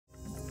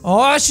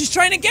Oh, she's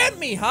trying to get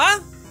me, huh?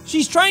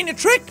 She's trying to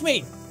trick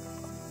me.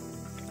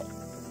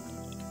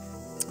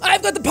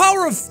 I've got the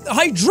power of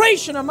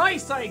hydration on my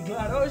side,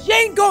 GLaDOS. You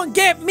ain't gonna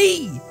get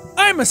me.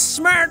 I'm a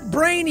smart,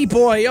 brainy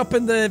boy up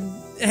in the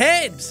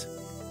head.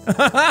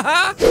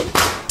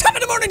 Top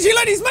of the morning to you,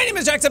 ladies. My name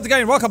is Jacksepticeye,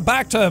 and welcome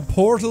back to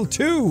Portal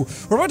 2.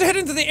 We're about to head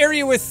into the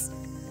area with...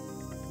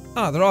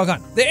 Oh, they're all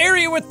gone. The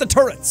area with the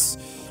turrets.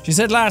 She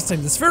said last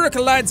time, the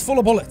spherical lad's full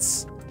of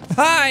bullets.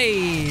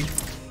 Hi.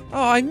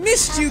 Oh, I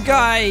missed you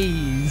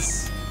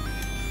guys.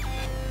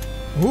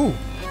 Ooh.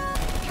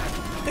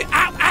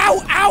 Ow,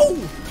 ow, ow!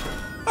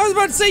 I was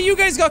about to say you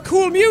guys got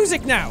cool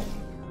music now.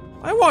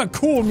 I want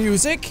cool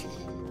music.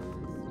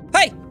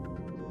 Hey!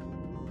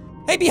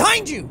 Hey,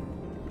 behind you!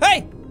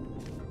 Hey!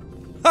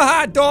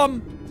 Haha,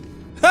 dumb!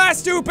 Ha,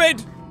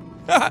 stupid!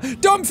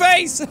 Dumb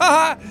face!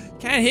 Haha!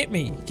 Can't hit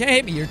me. Can't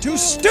hit me. You're too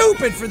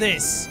stupid for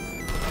this.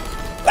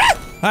 Ah!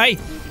 Hi.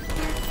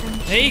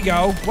 There you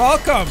go.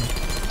 Welcome.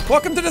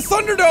 Welcome to the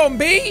Thunderdome,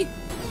 B!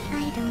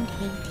 I don't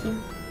hate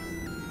you.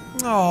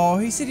 Oh,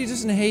 he said he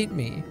doesn't hate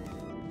me.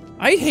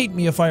 I'd hate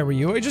me if I were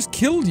you. I just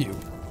killed you.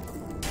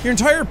 Your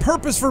entire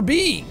purpose for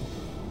being.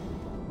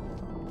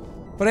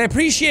 But I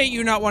appreciate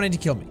you not wanting to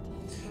kill me.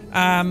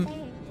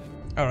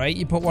 Alright,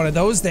 you put one of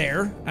those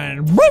there,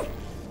 and woo!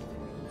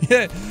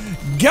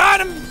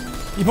 Got him!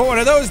 You put one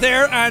of those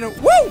there, and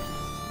woo!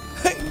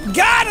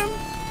 Got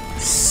him!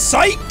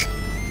 Psych!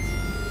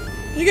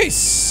 You guys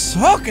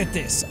suck at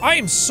this. I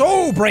am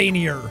so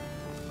brainier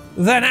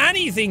than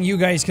anything you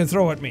guys can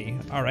throw at me.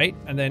 Alright,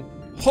 and then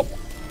hop.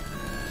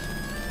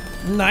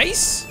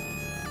 Nice.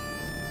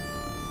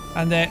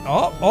 And then,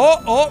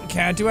 oh,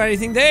 can't do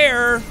anything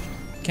there.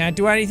 Can't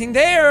do anything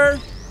there.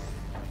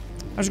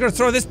 I'm just gonna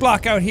throw this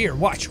block out here.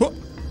 Watch.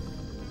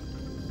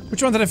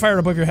 Which one did I fire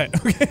above your head?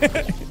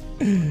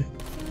 Okay.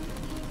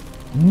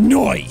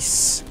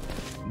 Nice.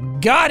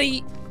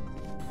 Got-y.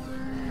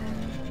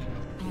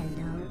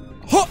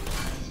 Huh.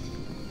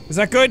 Is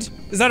that good?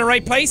 Is that a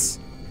right place?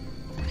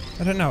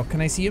 I don't know.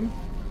 Can I see him?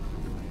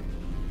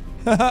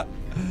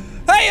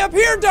 Hey, up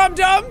here,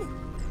 dum-dum!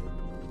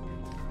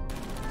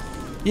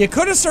 You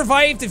could have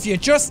survived if you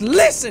just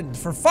listened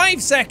for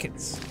 5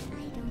 seconds.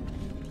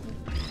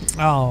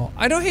 Oh,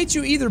 I don't hate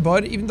you either,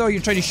 bud, even though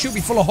you're trying to shoot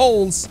me full of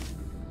holes.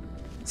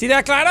 See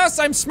that,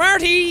 GLaDOS? I'm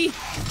smarty!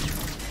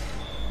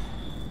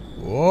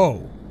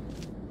 Whoa.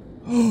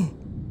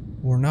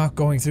 We're not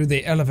going through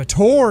the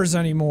elevators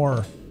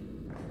anymore.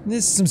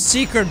 This is some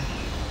secret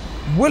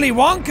Willy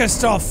Wonka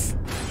stuff.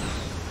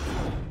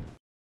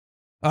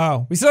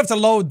 Oh, we still have to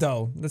load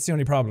though. That's the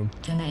only problem.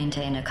 To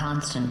maintain a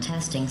constant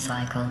testing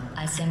cycle,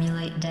 I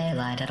simulate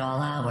daylight at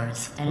all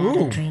hours and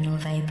add adrenal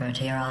vapor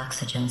to your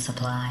oxygen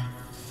supply.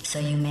 So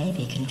you may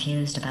be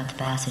confused about the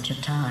passage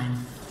of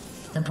time.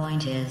 The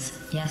point is,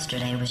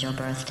 yesterday was your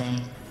birthday.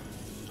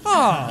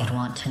 Oh. You'd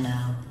want to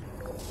know.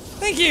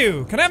 Thank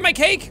you. Can I have my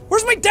cake?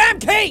 Where's my damn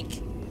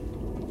cake?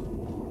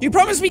 You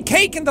promised me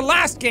cake in the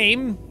last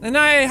game, and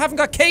I haven't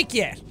got cake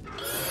yet.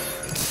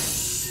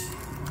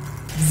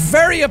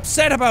 Very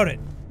upset about it.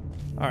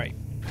 Alright.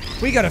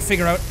 We gotta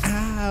figure out.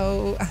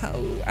 Ow,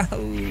 ow, ow.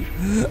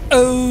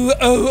 Oh,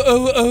 oh,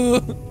 oh,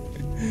 oh.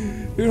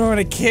 You know when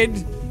a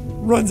kid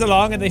runs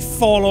along and they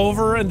fall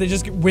over and they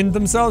just wind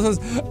themselves?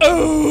 Oh,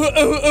 oh,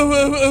 oh,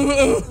 oh,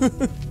 oh,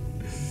 oh.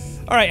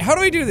 Alright, how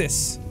do I do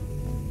this?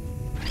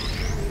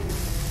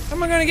 How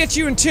am I gonna get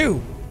you in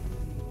two?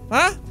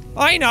 Huh?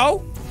 I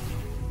know.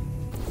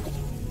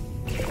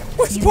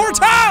 What's portals?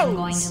 I'm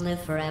going to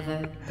live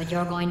forever, but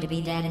you're going to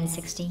be dead in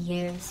 60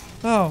 years.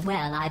 Oh.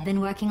 Well, I've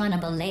been working on a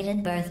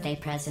belated birthday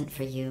present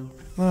for you.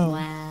 Oh.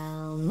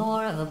 Well,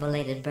 more of a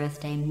belated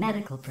birthday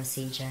medical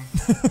procedure.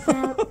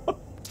 Well,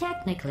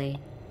 technically,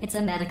 it's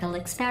a medical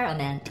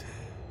experiment.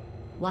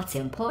 What's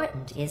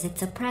important is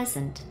it's a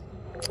present.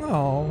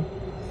 Oh.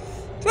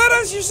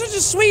 GLaDOS, you're such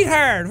a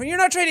sweetheart. When you're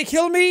not trying to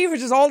kill me,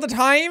 which is all the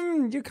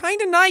time, you're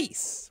kinda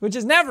nice, which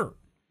is never.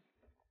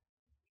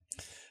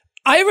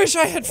 I wish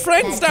I had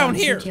friends down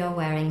here. That you're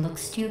wearing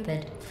looks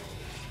stupid.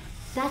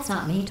 That's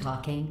not me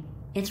talking.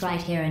 It's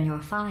right here in your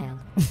file.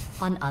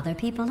 On other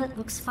people it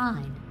looks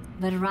fine.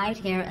 But right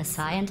here a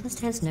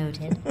scientist has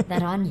noted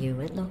that on you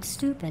it looks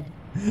stupid.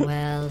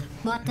 Well,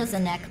 what does a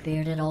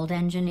neck-bearded old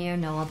engineer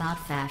know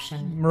about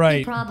fashion? Right.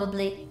 He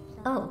probably...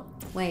 Oh,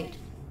 wait.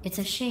 It's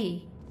a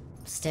she.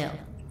 Still,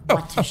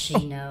 what does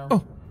she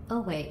know? Oh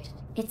wait,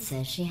 it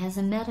says she has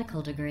a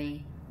medical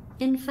degree.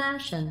 In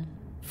fashion.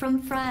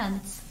 From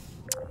France.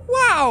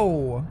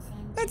 Wow,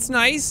 that's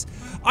nice.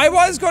 I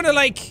was gonna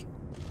like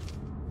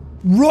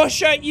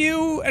rush at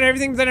you and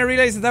everything, but then I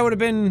realized that that would have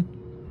been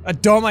a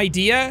dumb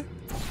idea.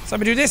 So I'm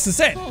gonna do this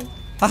instead.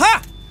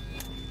 Haha!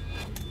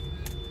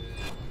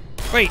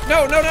 Wait,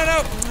 no, no, no,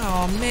 no.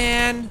 Oh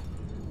man.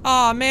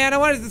 Oh man, I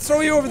wanted to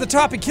throw you over the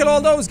top and kill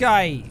all those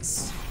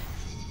guys.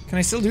 Can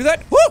I still do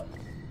that? Woo!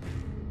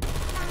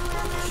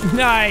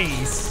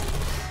 Nice.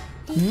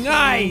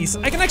 Nice.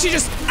 I can actually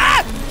just,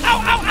 ow,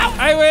 ow, ow.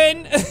 I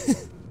win.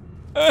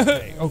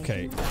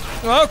 Okay.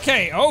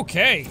 Okay,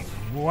 okay.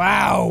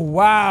 Wow,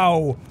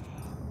 wow.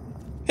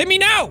 Hit me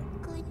now!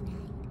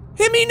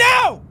 Hit me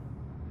now!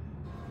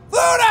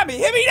 Throw it at me!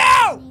 Hit me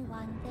now!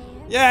 Anyone there?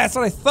 Yeah, that's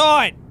what I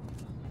thought.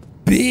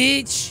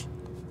 Bitch.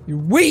 You're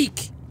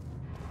weak.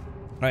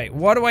 Alright,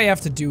 what do I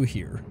have to do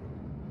here?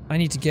 I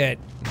need to get...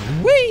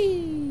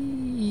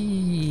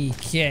 Whee!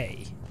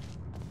 Okay.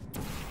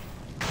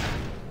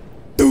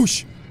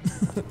 Douche!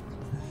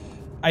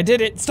 I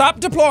did it. Stop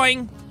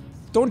deploying.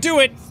 Don't do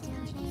it.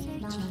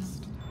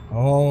 Lost.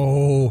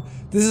 Oh,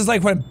 this is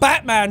like when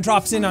Batman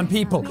drops in on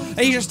people and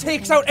he just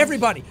takes out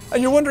everybody.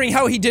 And you're wondering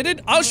how he did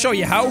it? I'll show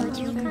you how.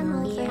 You come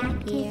over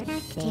here.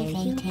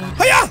 Activated.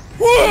 Hiya!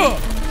 Whoa!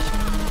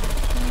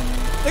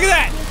 Look at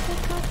that.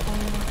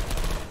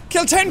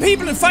 Kill 10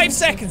 people in 5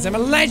 seconds. I'm a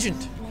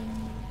legend.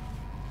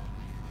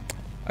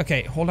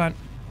 Okay, hold on.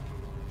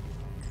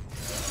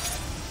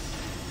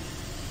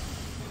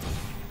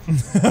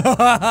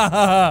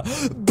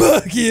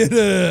 Bucket!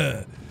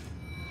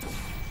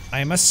 I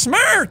am a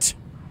smart!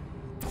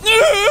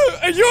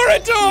 And you're a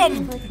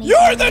dumb!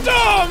 You're the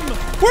dumb!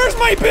 Where's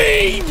my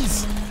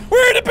beans?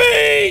 Where are the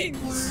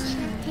beans?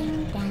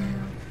 Shutting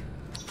down.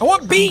 I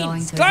want I'm going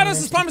beans! through the GLaDOS list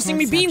is of promising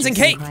me test beans and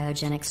subjects cake! in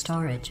cryogenic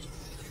storage.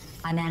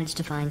 I managed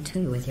to find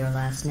 2 with your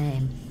last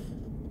name.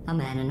 A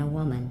man and a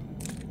woman.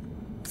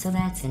 So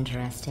that's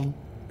interesting.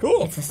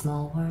 Cool. It's a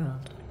small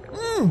world.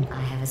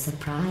 I have a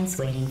surprise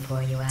waiting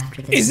for you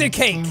after this Is it next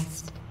cake?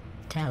 test.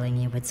 Telling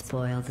you would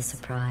spoil the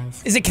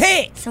surprise. Is it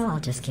cake? So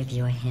I'll just give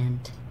you a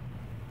hint.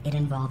 It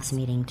involves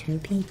meeting 2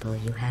 people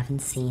you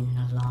haven't seen in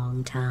a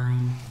long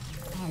time.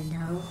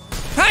 Hello.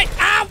 Hi!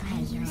 Ow!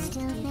 Are you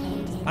still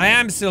there? I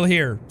am still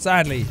here,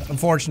 sadly,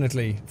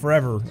 unfortunately,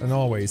 forever and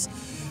always.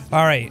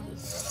 Alright.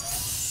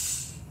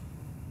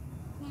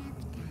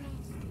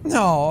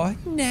 No,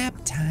 nap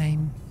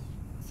time.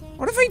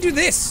 What if I do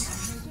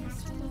this?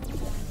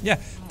 Yeah.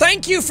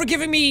 Thank you for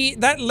giving me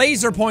that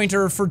laser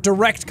pointer for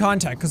direct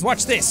contact, because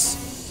watch this.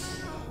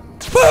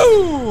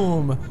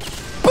 Boom!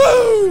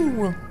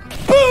 Boom!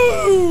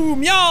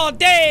 Boom! Y'all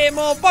day,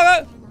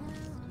 motherfucker!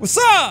 What's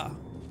up?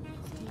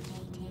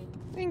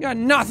 Ain't got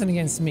nothing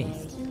against me.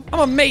 I'm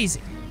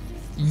amazing.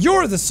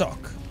 You're the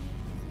suck.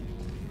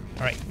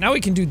 Alright, now we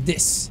can do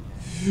this.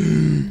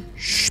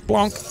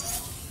 Splunk.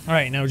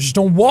 Alright, now just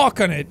don't walk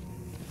on it.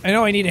 I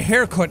know I need a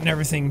haircut and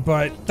everything,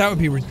 but that would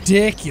be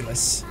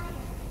ridiculous.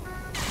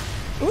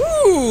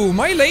 Ooh,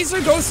 my laser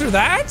goes through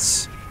that?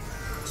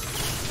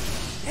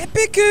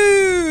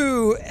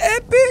 Epicoo!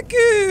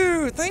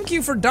 Epicoo! Thank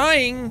you for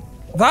dying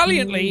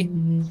valiantly.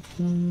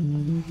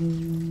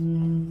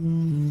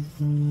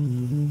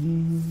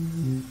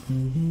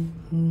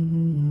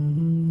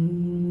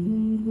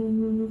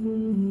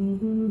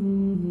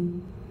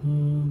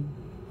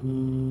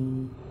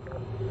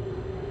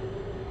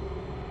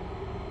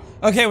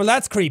 Okay, well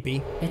that's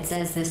creepy. It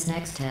says this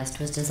next test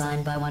was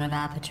designed by one of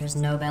Aperture's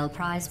Nobel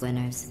Prize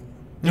winners.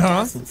 It Uh-huh.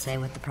 doesn't say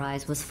what the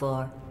prize was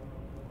for.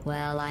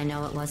 Well, I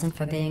know it wasn't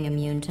for being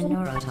immune to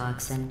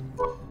neurotoxin.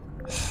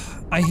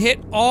 I hit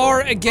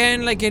R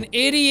again like an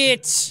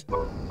idiot.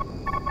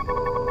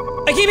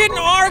 I keep hitting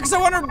R because I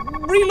want to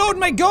reload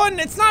my gun.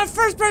 It's not a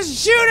first-person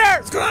shooter.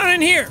 What's going on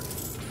in here?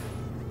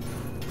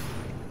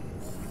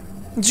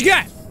 What you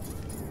got?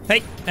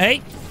 Hey,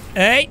 hey,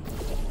 hey.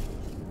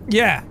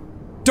 Yeah.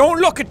 Don't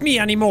look at me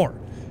anymore.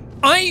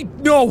 I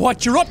know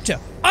what you're up to.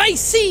 I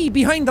see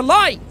behind the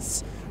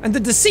lies and the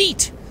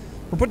deceit.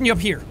 We're putting you up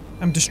here.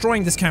 I'm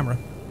destroying this camera.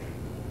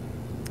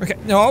 Okay,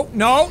 no,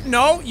 no,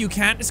 no. You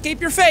can't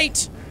escape your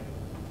fate.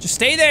 Just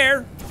stay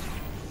there.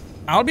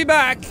 I'll be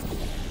back.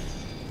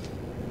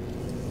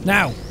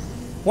 Now,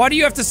 what do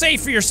you have to say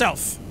for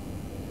yourself?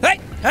 Hey,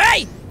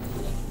 hey!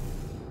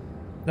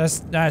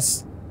 That's,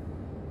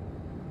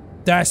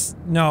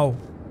 no.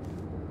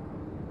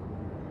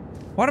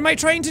 What am I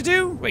trying to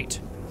do? Wait.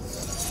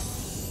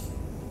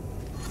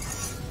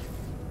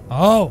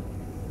 Oh.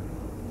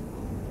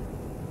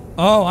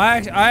 Oh, I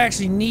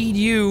actually need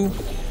you.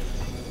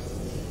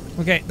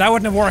 Okay, that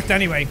wouldn't have worked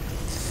anyway.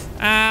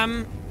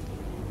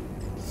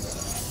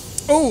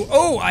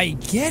 Oh, I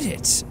get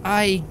it.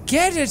 I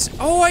get it.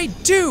 Oh, I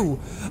do.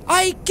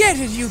 I get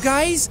it, you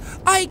guys.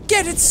 I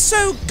get it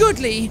so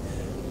goodly.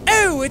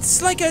 Oh,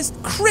 it's like a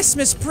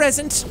Christmas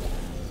present.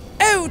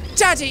 Oh,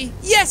 Daddy.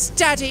 Yes,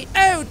 Daddy.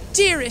 Oh,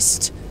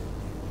 dearest.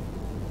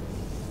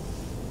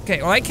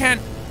 Okay, well, I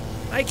can't.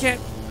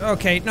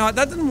 Okay, no,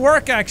 that didn't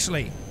work,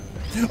 actually.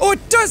 Oh,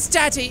 it does,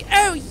 Daddy.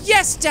 Oh,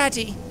 yes,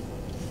 Daddy.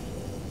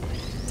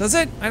 Does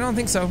it? I don't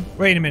think so.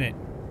 Wait a minute.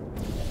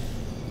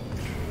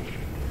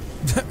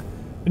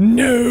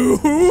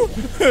 No.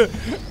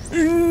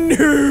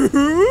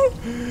 No.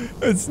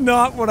 It's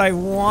not what I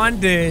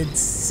wanted,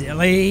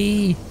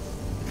 silly.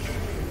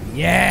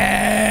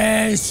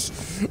 Yes.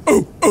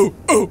 Oh.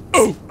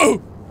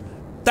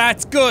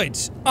 That's good.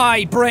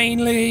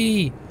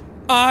 iBrainly,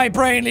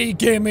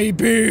 give me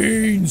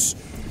beans.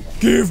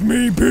 Give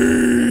me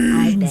beans.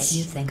 I bet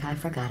you think I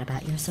forgot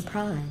about your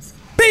surprise.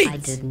 Beans. I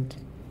didn't.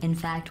 In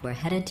fact, we're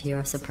headed to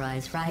your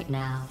surprise right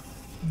now.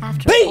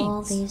 After Beans.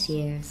 all these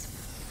years,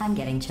 I'm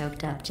getting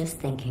choked up just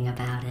thinking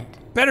about it.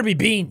 Better be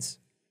beans.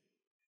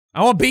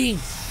 I want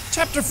beans.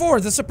 Chapter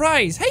 4, the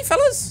surprise. Hey,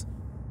 fellas.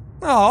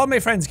 Oh, all my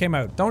friends came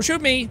out. Don't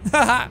shoot me.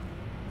 Haha.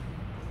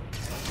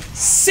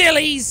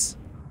 Sillies.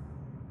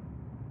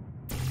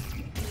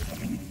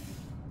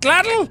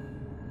 GLaDOS?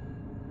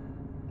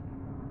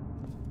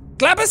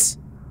 GLaDOS?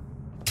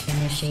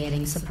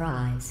 Initiating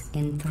surprise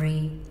in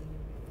 3,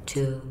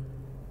 2,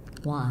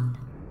 1.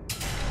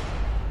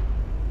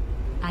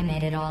 I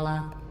made it all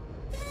up.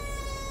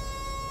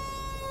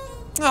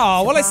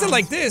 Oh, well, I still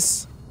like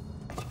this.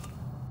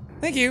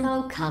 Thank you.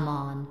 Oh, come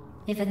on.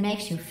 If it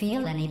makes you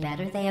feel any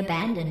better, they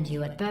abandoned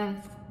you at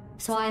birth.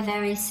 So I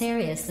very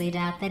seriously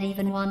doubt they'd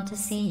even want to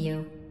see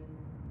you.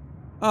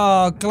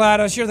 Oh,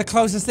 GLaDOS, you're the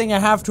closest thing I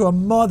have to a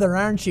mother,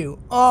 aren't you?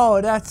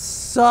 Oh, that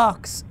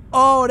sucks.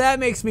 Oh, that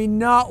makes me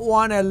not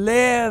want to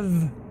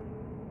live.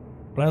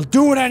 But I'll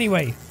do it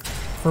anyway.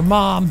 For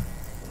Mom.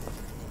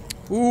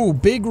 Ooh,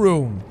 big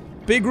room.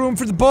 Big room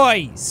for the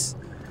boys.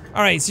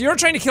 Alright, so you're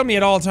trying to kill me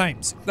at all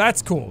times.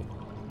 That's cool.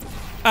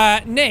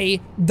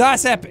 Nay,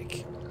 that's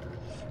epic.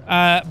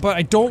 But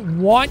I don't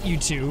want you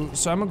to,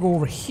 so I'm gonna go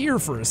over here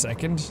for a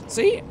second.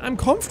 See? I'm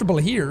comfortable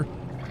here.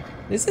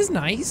 This is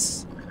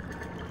nice.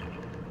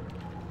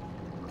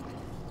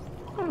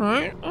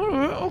 Alright,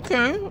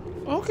 okay,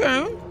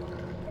 okay.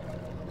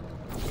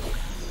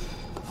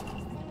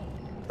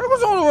 That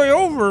was all the way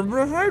over,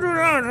 but if I do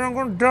that, I'm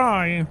gonna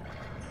die.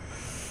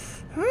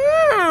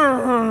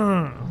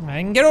 I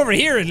can get over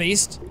here at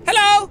least.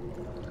 Hello!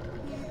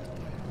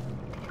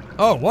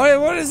 Oh,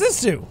 what does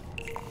this do?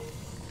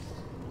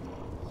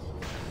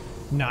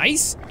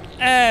 Nice.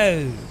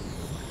 Oh.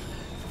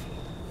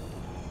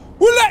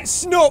 Well,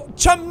 that's not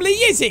chumly,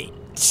 is it?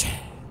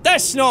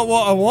 That's not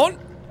what I want.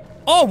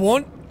 I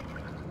want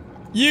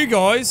you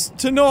guys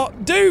to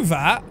not do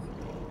that.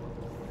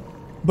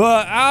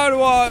 But how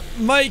do I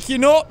make you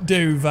not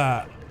do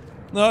that?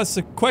 That's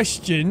a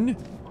question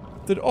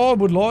that I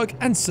would like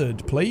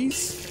answered,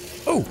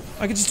 please. Oh,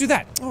 I can just do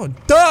that. Oh,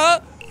 duh!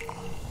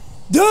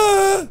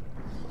 Duh!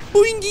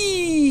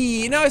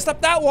 Boingy! Now I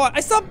stopped that one.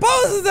 I stopped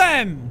both of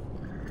them!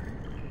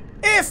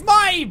 If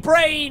my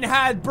brain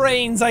had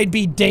brains, I'd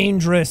be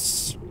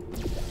dangerous.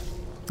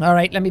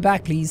 Alright, let me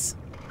back, please.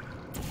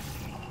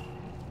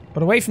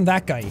 But away from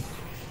that guy.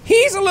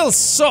 He's a little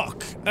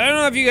suck. I don't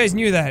know if you guys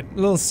knew that. A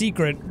little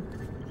secret.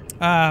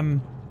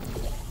 Little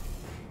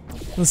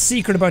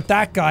secret about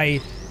that guy.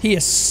 He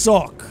is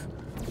suck.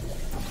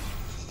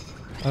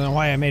 I don't know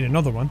why I made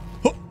another one.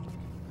 Huh.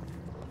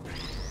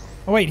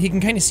 Oh wait, he can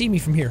kind of see me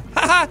from here.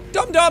 Haha!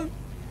 Dumb dumb!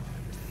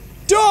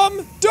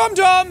 Dumb! Dumb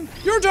dumb!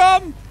 You're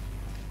dumb!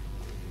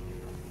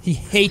 He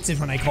hates it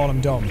when I call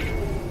him dumb.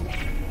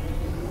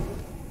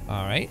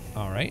 Alright,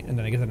 alright, and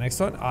then I get the next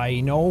one.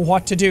 I know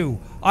what to do.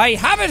 I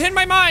have it in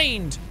my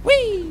mind!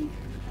 Whee!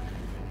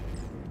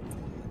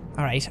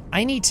 Alright,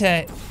 I need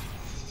to...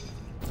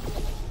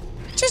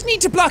 just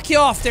need to block you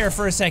off there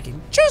for a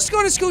second. Just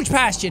gonna scooch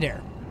past you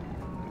there.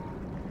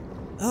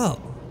 Oh.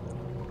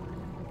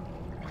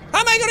 How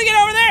am I gonna get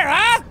over there,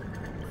 huh?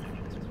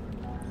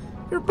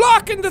 You're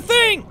blocking the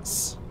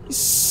things! You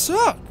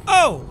suck.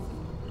 Oh.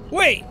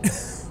 Wait.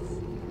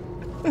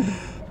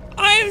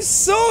 I am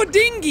so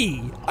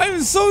dingy. I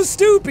am so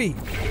stupid.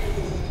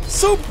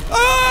 So.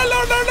 Oh,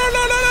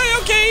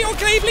 no. Okay,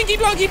 okay. Blinky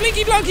blonky,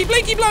 blinky blonky,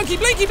 blinky blonky,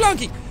 blinky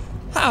blonky.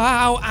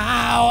 Ow,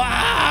 ow,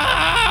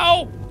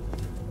 ow.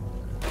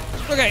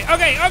 Okay. I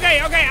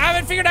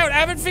haven't figured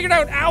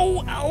out.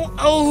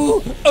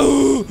 Ow.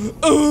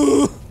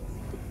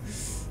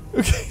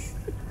 Okay.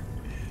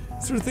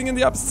 Is there a thing on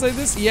the opposite side of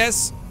this?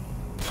 Yes.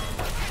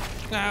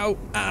 Ow.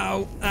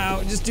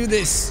 Just do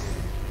this.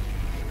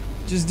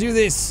 Just do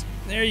this.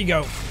 There you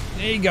go.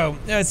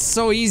 That's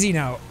so easy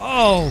now.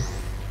 Oh,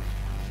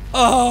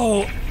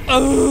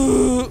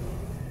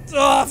 if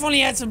I only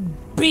had some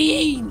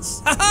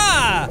beans.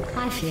 Haha!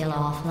 I feel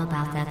awful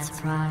about that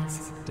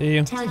surprise. Do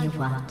you? Tell you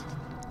what,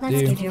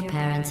 let's give your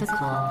parents a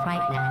call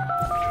right now.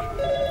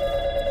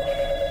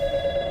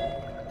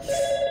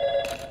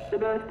 The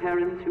birth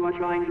parents you are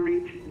trying to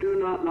reach do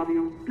not love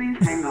you. Please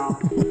hang up.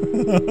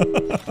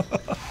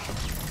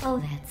 Oh,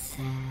 that's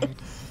sad.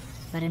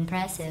 But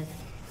impressive.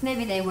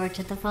 Maybe they worked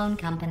at the phone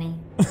company.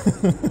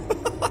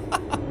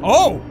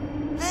 Oh!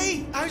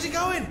 Hey, how's it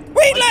going?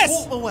 Wheatless! I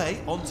fought my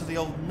way onto the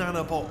old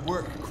nanobot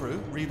work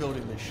crew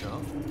rebuilding this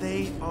shaft.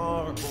 They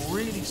are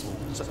really small.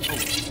 So,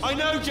 I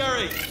know,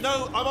 Jerry.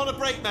 No, I'm on a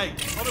break, mate.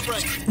 On a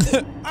break.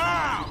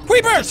 Ow!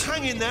 Weepers! Just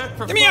hang in there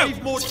for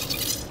 5 more.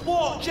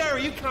 What,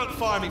 Jerry? You can't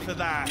fire me for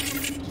that.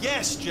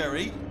 Yes,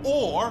 Jerry.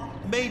 Or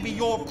maybe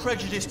your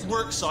prejudiced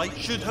work site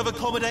should have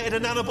accommodated a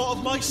nanobot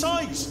of my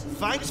size.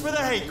 Thanks for the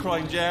hate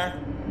crime, Jer.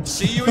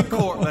 See you in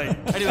court, mate.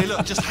 Anyway,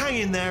 look, just hang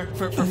in there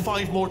for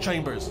 5 more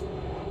chambers.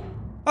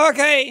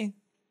 Okay.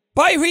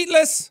 Bye,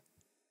 Wheatless.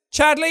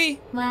 Chadley.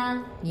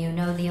 Well, you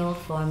know the old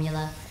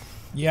formula.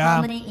 Yeah.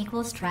 Comedy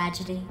equals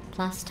tragedy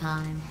plus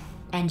time.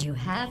 And you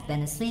have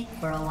been asleep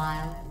for a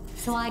while.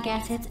 So I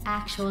guess it's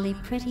actually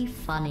pretty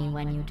funny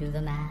when you do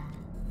the math.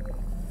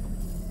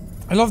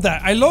 I love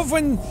that. I love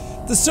when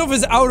the stuff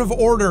is out of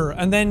order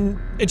and then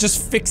it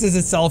just fixes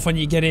itself when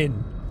you get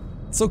in.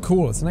 It's so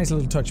cool. It's a nice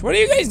little touch. What are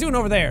you guys doing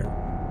over there?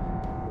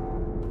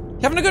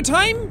 You having a good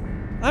time?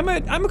 I'm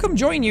gonna come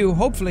join you,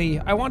 hopefully.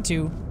 I want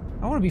to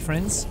be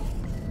friends.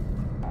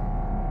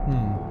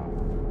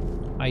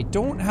 I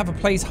don't have a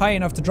place high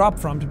enough to drop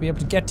from to be able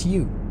to get to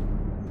you.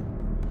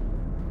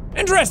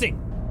 Interesting!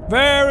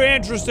 Very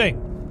interesting.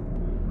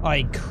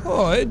 I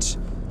could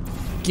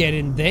get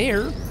in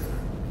there.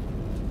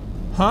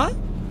 Huh?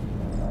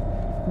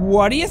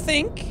 What do you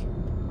think?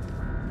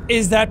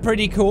 Is that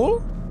pretty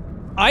cool?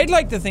 I'd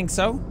like to think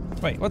so.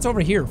 Wait, what's over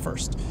here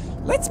first?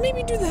 Let's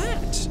maybe do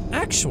that,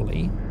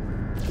 actually.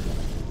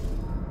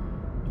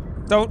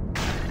 Don't.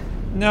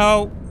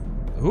 No.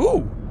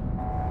 Ooh.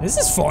 This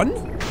is fun.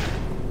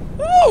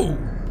 Ooh.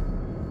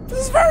 This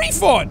is very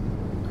fun.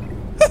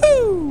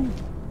 Woohoo.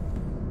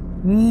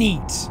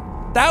 Neat.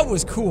 That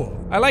was cool.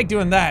 I like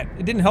doing that.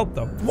 It didn't help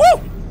though.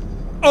 Woo!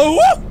 Oh,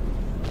 woo!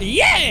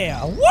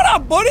 Yeah! What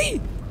up,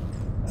 buddy?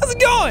 How's it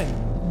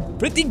going?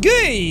 Pretty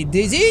good,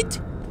 is it?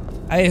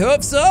 I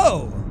hope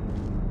so.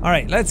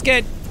 Alright, let's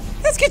get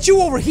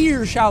you over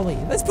here, shall we?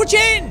 Let's put you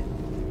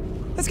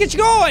in! Let's get you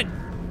going!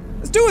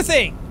 Let's do a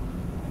thing!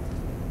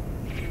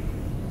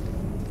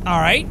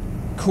 Alright,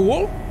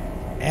 cool.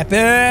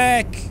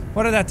 Epic!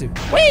 What did that do?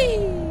 Whee!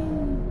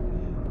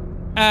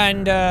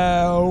 And,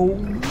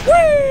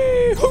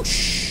 whee!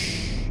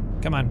 Whoosh!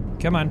 Come on,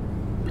 come on.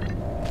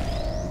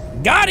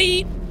 Got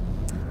it!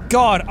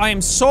 God, I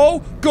am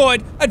so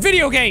good at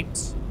video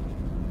games!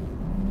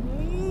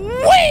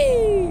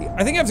 Whee!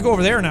 I think I have to go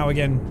over there now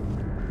again.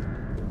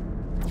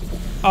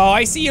 Oh,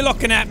 I see you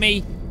looking at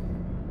me.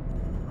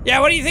 Yeah,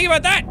 what do you think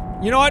about that?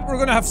 You know what? We're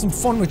gonna have some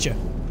fun with you.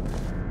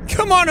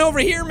 Come on over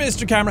here,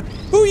 Mr. Camera.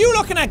 Who are you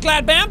looking at,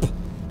 GLaDBamp?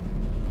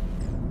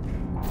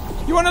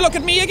 You wanna look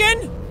at me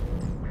again?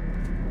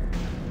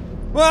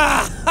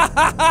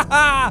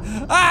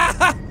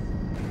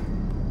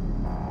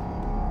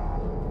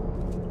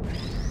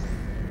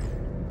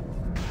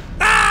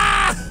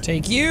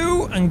 Take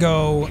you and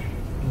go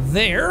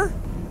there.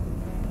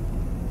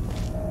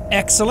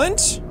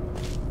 Excellent.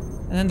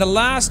 And then the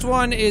last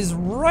one is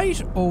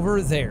right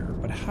over there.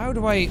 But how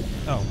do I...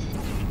 Oh.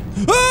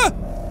 Ah!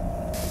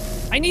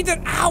 I need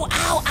that... Ow,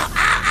 ow, ow,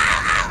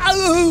 ow,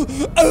 ow,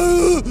 ow,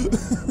 ow.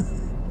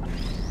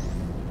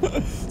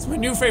 It's my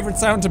new favorite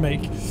sound to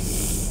make.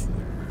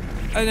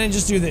 And then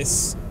just do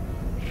this.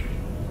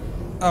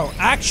 Oh,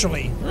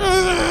 actually.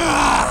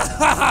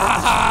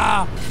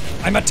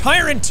 I'm a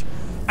tyrant.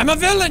 I'm a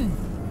villain.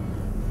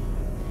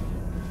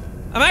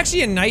 I'm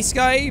actually a nice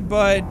guy,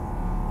 but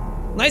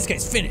nice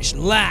guys finish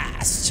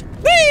last.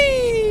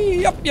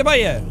 Whee! Up ya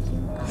baya.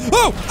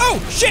 Oh! Oh!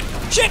 Shit!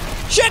 Shit!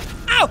 Shit!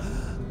 Ow!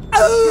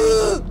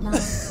 Oh!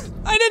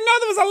 I didn't know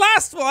there was a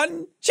last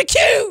one.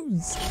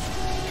 Shakoos!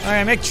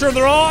 Alright, make sure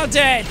they're all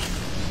dead.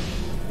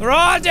 They're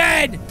all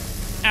dead.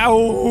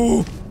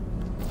 Ow!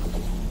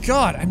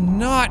 God, I'm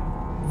not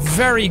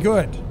very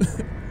good.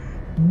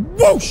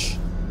 Whoosh!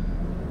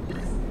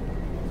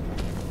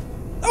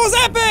 That was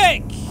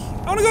epic!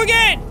 I wanna go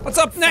again! What's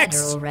up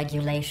next? Federal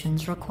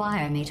regulations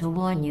require me to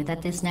warn you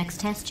that this next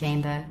test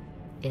chamber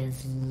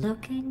is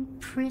looking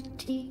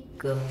pretty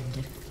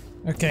good.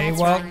 Okay,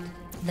 That's well... right.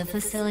 The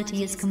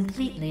facility is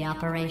completely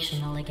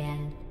operational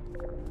again.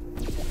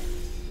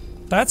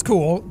 That's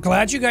cool.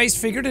 Glad you guys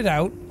figured it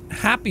out.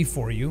 Happy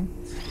for you.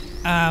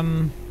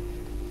 But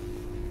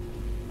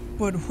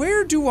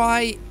where do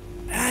I...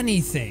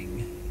 anything?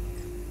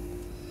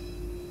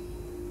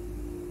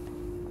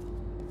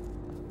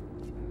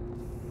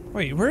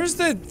 Wait, where's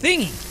the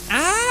thingy?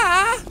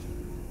 Ah!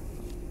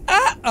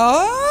 Ah!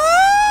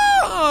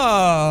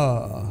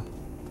 Oh!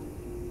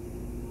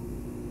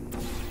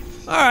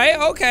 Alright,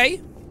 okay.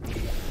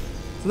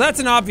 So that's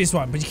an obvious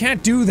one, but you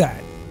can't do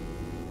that.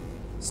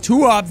 It's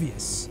too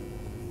obvious.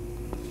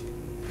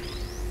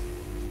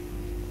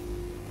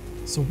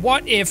 So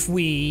what if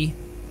we...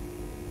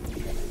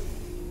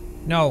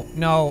 No,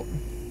 no.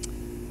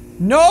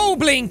 No,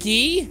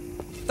 Blinky!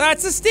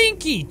 That's a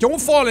stinky!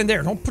 Don't fall in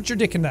there. Don't put your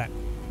dick in that.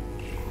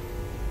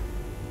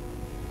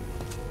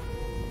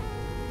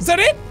 Is that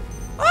it?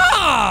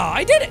 Ah,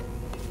 I did it!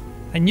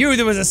 I knew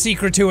there was a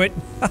secret to it.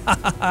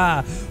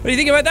 What do you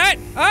think about that?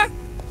 Huh?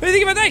 What do you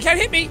think about that? Can't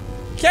hit me!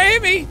 Can't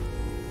hit me!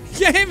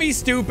 Can't hit me,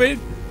 stupid!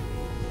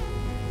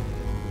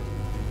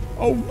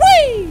 Oh,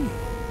 whee!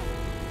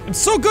 I'm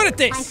so good at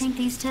this! I think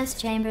these test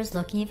chambers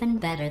look even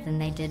better than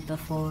they did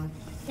before.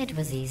 It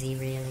was easy,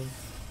 really.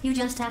 You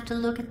just have to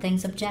look at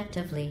things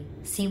objectively,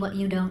 see what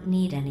you don't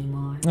need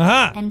anymore,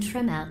 and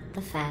trim out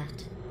the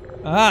fat.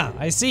 Ah,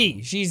 I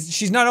see.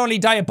 She's not only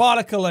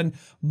diabolical and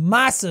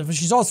massive,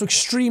 she's also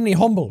extremely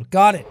humble.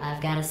 Got it.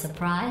 I've got a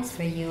surprise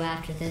for you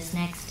after this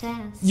next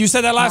test. You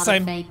said that last Not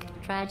time. A fake,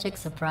 tragic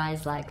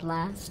surprise like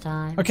last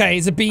time. Okay,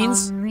 is it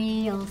beans? A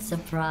real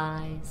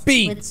surprise.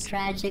 Beans. With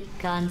tragic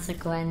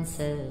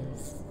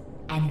consequences.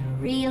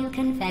 And real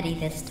confetti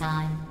this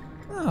time.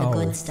 Oh. The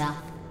good stuff.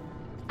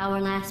 Our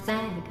last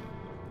bag.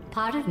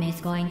 Part of me's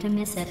going to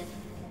miss it.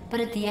 But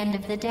at the end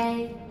of the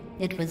day,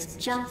 it was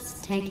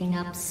just taking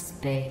up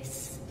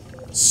space.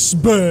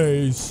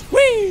 Space.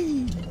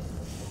 Whee!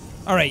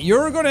 Alright,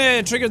 you're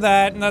gonna trigger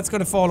that, and that's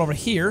gonna fall over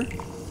here.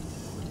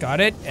 Got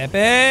it.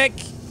 Epic.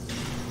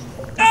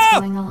 Ah!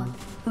 What's going on?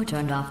 Who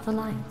turned off the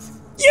lights?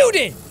 You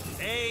did!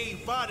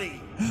 Hey, buddy.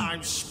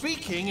 I'm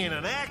speaking in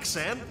an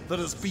accent that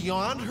is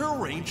beyond her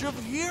range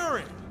of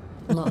hearing.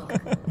 Look,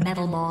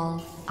 Metal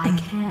Ball, I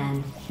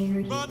can hear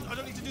you. Run! I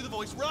don't need to do the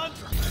voice. Run!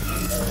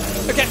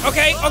 Okay.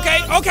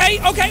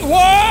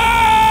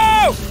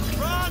 Whoa!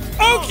 Run!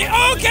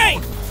 Okay.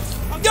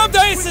 Yo,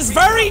 this is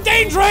very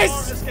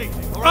dangerous.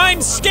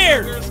 I'm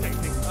scared.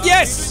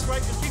 Yes.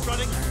 Keep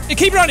running.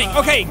 Keep running.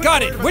 Okay,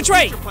 got it. Which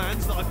way?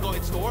 Plans that I've got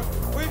in store.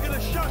 We're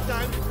gonna shut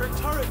down her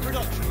turret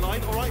production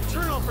line. All right,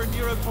 turn off her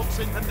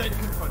neurotoxin and then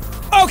confront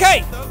her.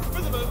 Okay. So,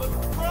 for the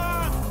moment,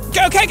 run!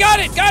 Okay, got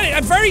it.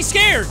 I'm very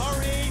scared.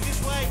 Hurry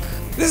this way.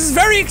 This is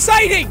very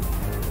exciting.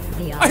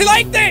 I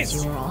like this.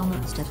 You were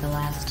almost at the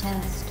last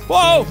test.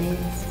 Whoa. Here it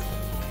is.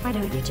 Why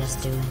don't you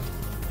just do it?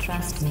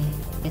 Trust me,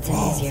 it's an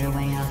easier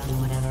way out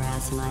than whatever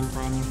asinine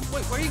plan you're...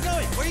 Wait, where are you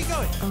going? Where are you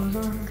going? Oh,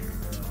 look.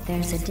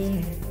 There's a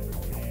deer.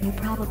 You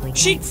probably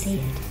She- can't see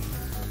it.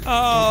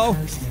 Oh.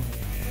 Get closer.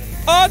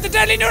 Oh, the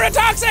deadly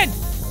neurotoxin.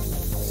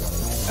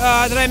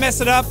 Did I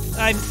mess it up?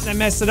 I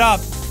messed it up.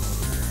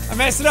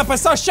 I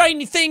saw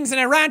shiny things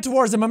and I ran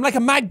towards them. I'm like a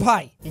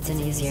magpie. It's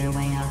an easier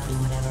way out than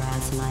whatever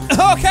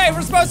asinine... Okay,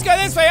 we're supposed to go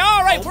this way.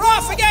 All right, we're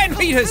off again,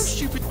 Peters.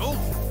 Stupid.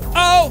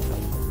 Oh.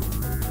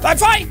 I'm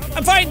fine.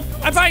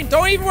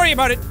 Don't even worry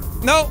about it.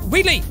 No,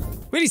 Wheatley,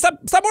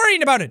 stop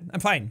worrying about it. I'm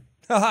fine.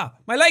 Haha,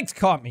 my legs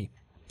caught me.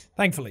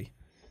 Thankfully.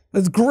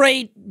 That's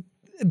great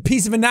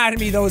piece of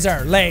anatomy those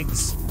are.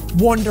 Legs.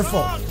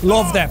 Wonderful.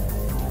 Love them.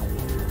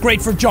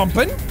 Great for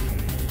jumping.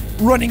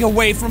 Running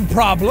away from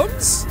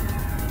problems.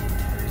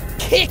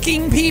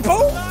 Kicking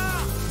people.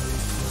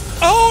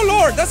 Oh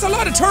lord, that's a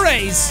lot of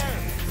turrets.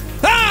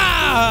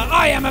 Ah,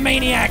 I am a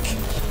maniac.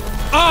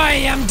 I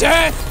am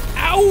death.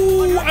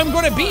 Ow, I'm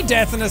gonna be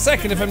death in a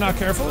second if I'm not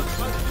careful.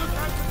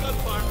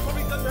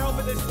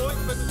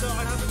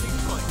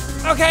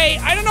 Okay,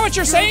 I don't know what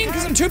you're saying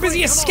because I'm too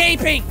busy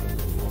escaping.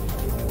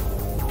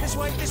 This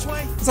way.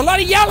 There's a lot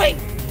of yelling.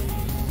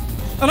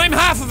 And I'm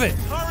half of it.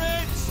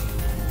 Courage!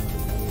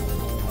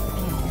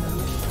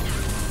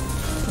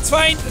 It's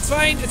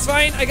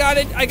fine. I got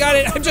it.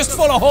 I'm just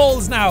full of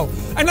holes now.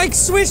 I'm like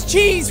Swiss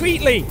cheese,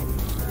 Wheatley.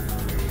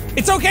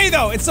 It's okay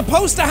though, it's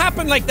supposed to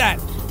happen like that.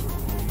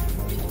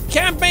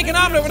 Can't make an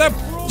omelet without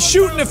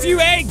shooting a few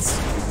eggs.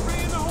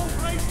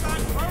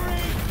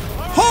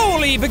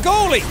 Holy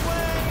begoli!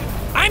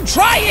 I'm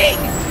trying!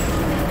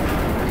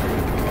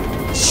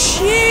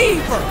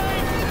 Cheaper!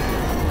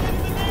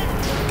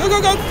 Go!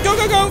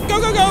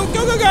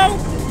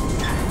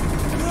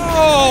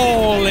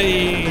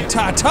 Holy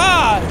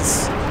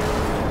tatas!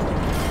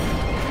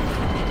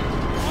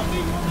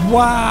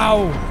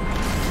 Wow!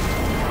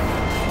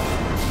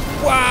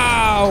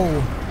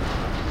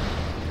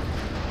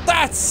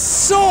 That's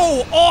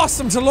so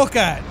awesome to look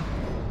at!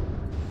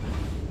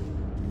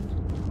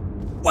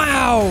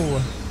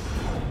 Wow!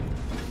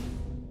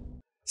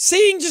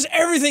 Seeing just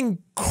everything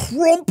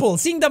crumple,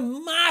 seeing the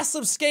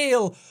massive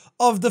scale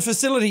of the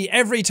facility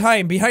every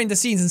time behind the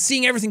scenes and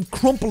seeing everything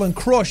crumple and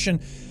crush and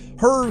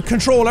her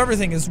control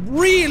everything is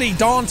really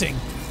daunting.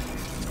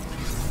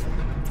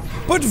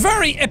 But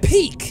very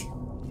epic.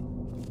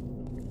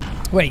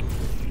 Wait.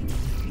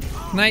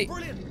 Can I...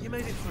 Brilliant! You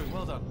made it through.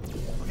 Well done.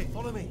 Okay,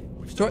 follow me.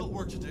 We've still got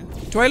work to do.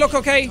 Do I look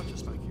okay?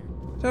 Just back here.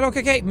 Do I look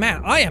okay?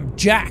 Man, I am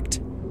jacked.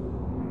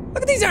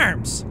 Look at these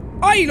arms.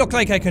 I look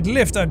like I could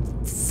lift a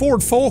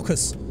Ford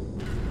Focus.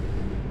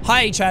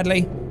 Hi,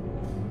 Chadley.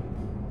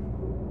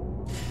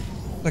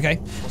 Okay.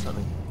 What's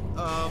happening?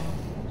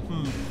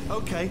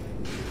 Okay.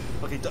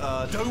 Okay,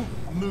 don't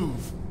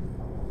move.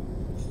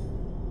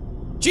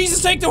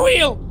 Jesus, take the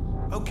wheel!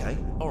 Okay,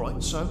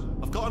 alright, so,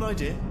 I've got an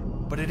idea,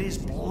 but it is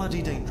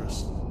bloody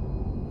dangerous.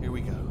 Here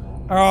we go.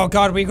 Oh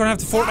god, we're gonna have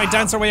to Fortnite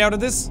dance our way out of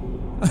this?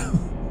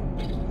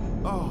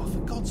 Oh, for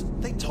God's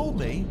sake, they told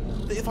me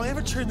that if I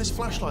ever turned this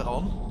flashlight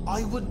on,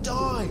 I would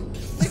die.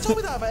 They told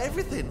me that about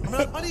everything. I mean,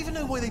 I don't even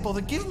know why they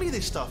bothered giving me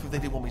this stuff if they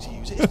didn't want me to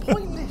use it. It's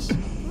pointless.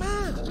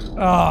 Mad.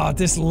 Ah,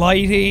 this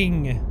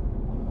lighting.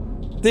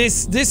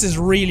 This is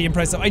really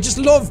impressive. I just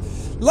love...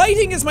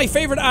 Lighting is my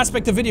favorite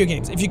aspect of video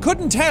games. If you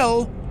couldn't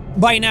tell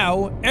by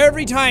now,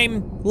 every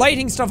time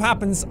lighting stuff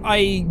happens,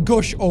 I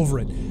gush over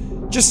it.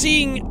 Just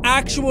seeing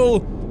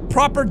actual,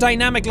 proper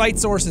dynamic light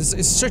sources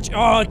is such...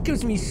 Oh, it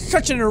gives me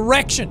such an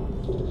erection.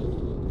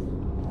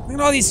 Look at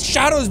all these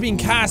shadows being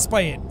cast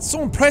by it. It's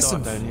so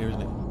impressive. Dark down here,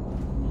 isn't it?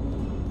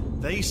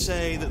 They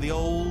say that the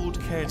old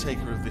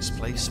caretaker of this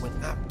place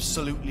went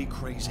absolutely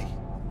crazy.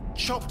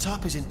 Chopped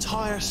up his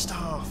entire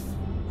staff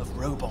of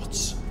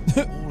robots.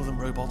 All of them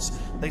robots.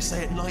 They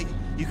say at night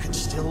you can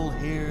still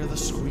hear the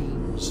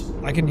screams.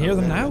 I can hear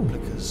them now.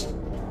 Replicas.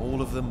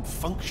 All of them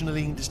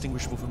functionally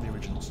indistinguishable from the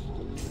originals.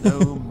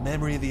 No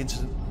memory of the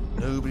incident.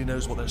 Nobody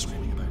knows what they're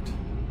screaming about.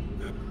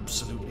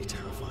 Absolutely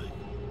terrifying.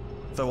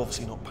 Though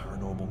obviously not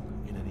paranormal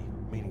in any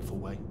meaningful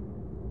way.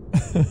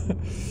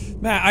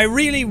 Man, I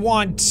really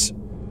want...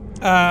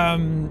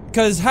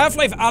 because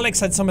Half-Life Alyx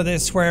had some of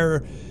this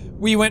where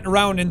we went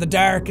around in the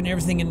dark and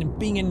everything, and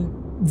being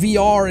in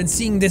VR and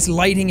seeing this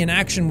lighting in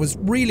action was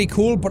really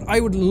cool, but I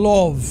would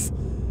love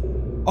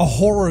a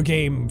horror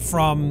game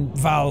from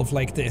Valve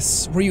like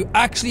this, where you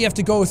actually have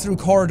to go through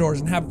corridors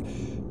and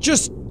have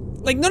just,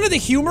 like, none of the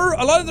humor.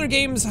 A lot of their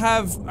games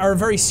are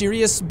very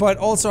serious, but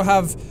also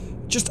have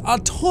just a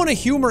ton of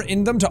humor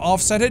in them to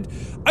offset it.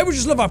 I would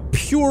just love a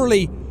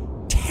purely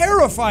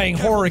terrifying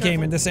horror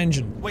game in this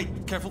engine. Wait,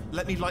 careful.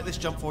 Let me light this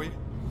jump for you.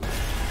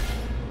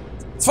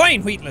 It's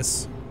fine,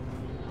 Wheatless.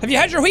 Have you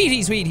had your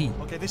Wheaties, Wheatie?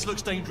 Okay, this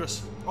looks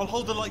dangerous. I'll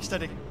hold the light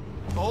steady.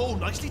 Oh,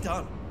 nicely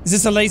done. Is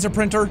this a laser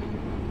printer?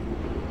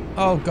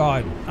 Oh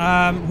god.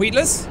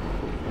 Wheatless?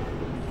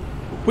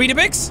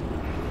 Wheatabix?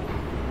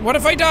 What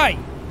if I die?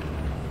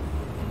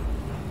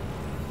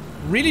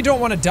 Really don't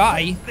want to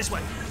die. This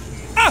way.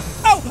 Ah!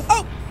 Oh!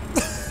 Oh!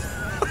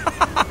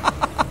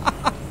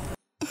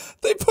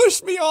 They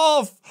pushed me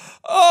off!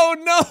 Oh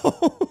no!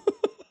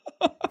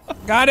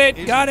 Got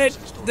it, got it.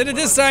 Did it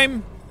this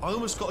time. I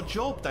almost got a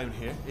job down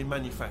here in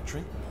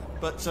manufacturing,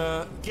 but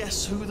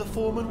guess who the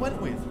foreman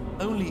went with?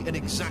 Only an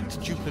exact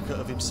duplicate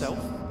of himself.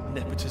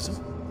 Nepotism.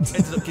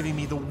 Ended up giving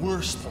me the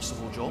worst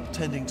possible job,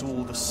 tending to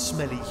all the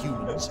smelly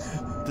humans.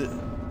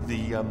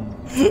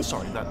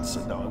 Sorry, that's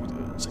no, I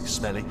would say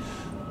smelly.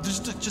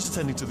 Just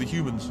attending to the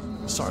humans.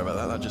 Sorry about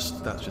that.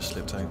 That just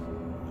slipped out.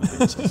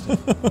 The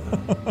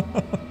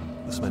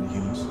smelly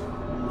humans.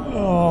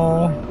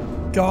 Oh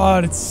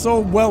god, it's so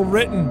well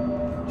written.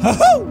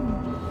 Ha-ho!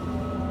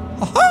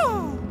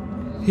 Ha-ha!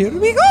 Here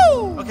we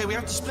go! Okay, we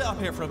have to split up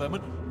here for a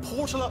moment.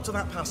 Portal up to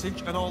that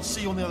passage, and I'll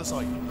see you on the other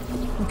side.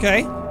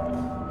 Okay.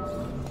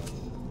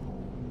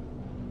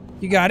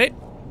 You got it.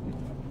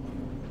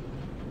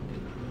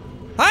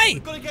 Hi!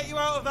 We've got to get you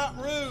out of that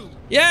room.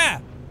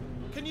 Yeah!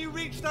 Can you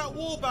reach that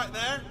wall back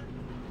there?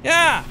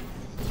 Yeah!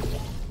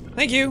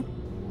 Thank you.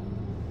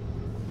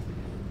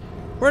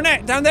 Where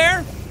next? Down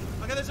there?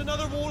 Okay, there's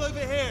another wall over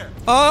here.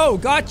 Oh,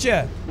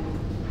 gotcha.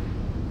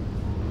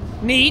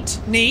 Neat,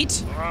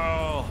 neat.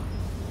 Oh,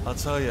 I'll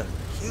tell you,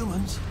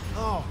 humans.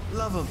 Oh,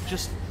 love them.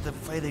 Just the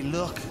way they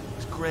look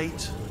is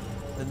great,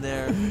 and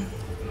their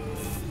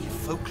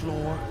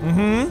folklore.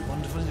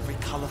 Wonderful. They're very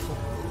colourful.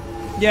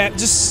 Yeah,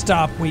 just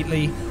stop,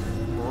 Wheatley.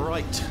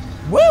 Right.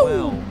 Woo!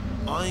 Well,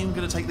 I'm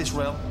gonna take this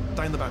rail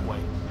down the back way.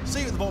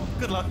 See you at the bottom.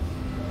 Good luck.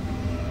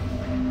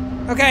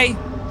 Okay.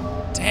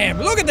 Damn,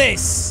 look at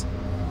this!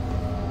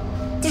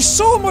 There's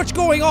so much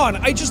going on.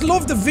 I just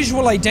love the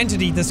visual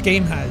identity this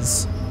game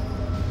has.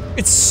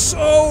 It's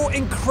so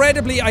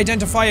incredibly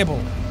identifiable.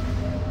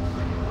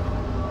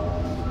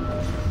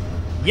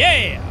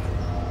 Yeah!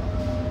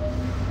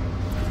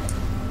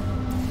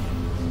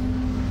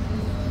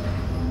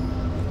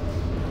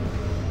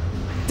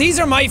 These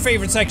are my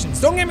favorite sections.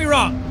 Don't get me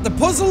wrong. The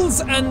puzzles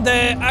and the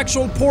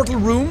actual portal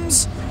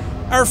rooms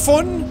are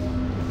fun,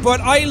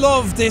 but I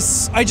love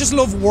this. I just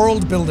love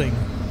world building.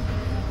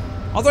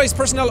 Authorized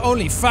personnel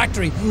only.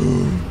 Factory.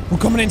 We're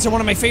coming into one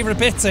of my favorite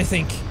bits, I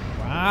think.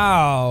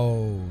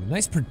 Wow.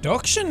 Nice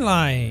production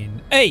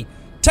line. Hey,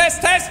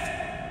 test, test!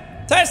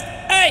 Test,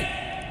 hey!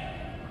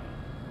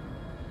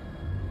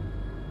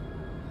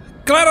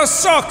 GLaDOS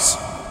sucks!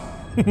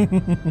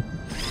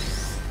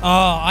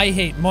 Oh, I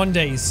hate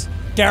Mondays.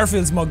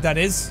 Garfield's mug, that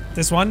is.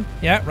 This one.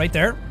 Yeah, right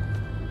there.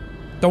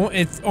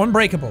 It's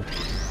unbreakable.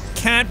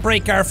 Can't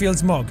break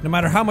Garfield's mug, no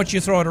matter how much you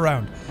throw it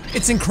around.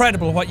 It's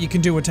incredible what you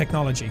can do with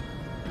technology.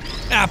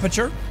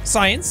 Aperture.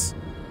 Science.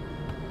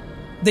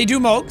 They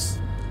do mugs.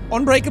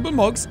 Unbreakable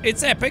mugs.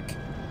 It's epic.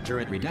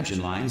 Turret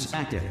redemption lines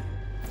active.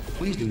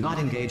 Please do not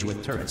engage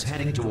with turrets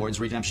heading towards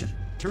redemption.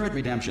 Turret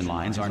redemption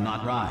lines are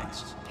not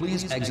rides.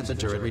 Please exit the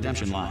turret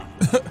redemption line.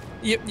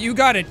 You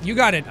got it. You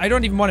got it. I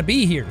don't even want to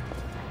be here.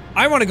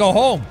 I want to go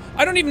home.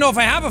 I don't even know if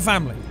I have a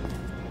family.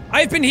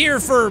 I've been here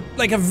for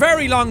like a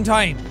very long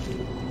time.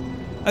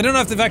 I don't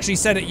know if they've actually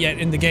said it yet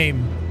in the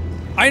game.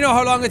 I know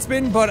how long it's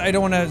been, but I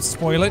don't want to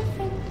spoil it.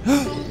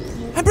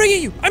 I'm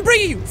bringing you! I'm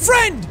bringing you!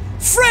 Friend!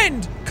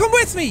 Friend! Come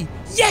with me!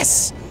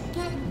 Yes!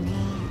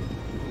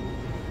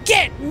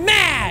 Get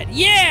mad!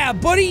 Yeah,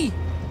 buddy!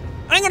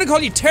 I'm gonna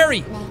call you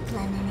Terry.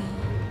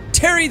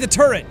 Terry the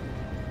turret.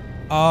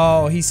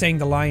 Oh, he's saying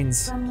the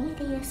lines.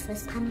 Prometheus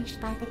was punished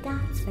by the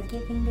gods for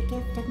giving the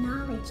gift of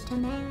knowledge to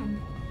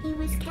man. He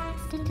was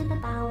cast into the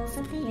bowels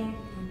of the earth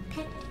and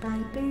pecked by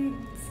birds.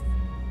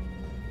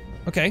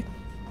 Okay.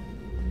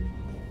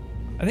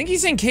 I think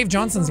he's saying Cave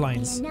Johnson's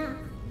lines. Enough.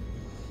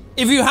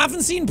 If you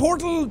haven't seen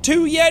Portal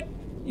 2 yet,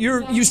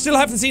 you still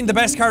haven't seen the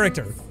best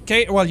character.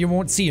 Okay, well, you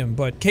won't see him,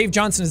 but Cave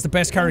Johnson is the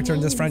best character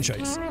in this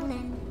franchise. No!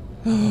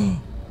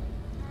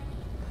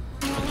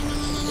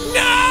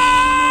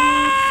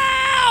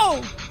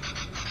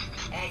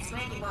 Hey,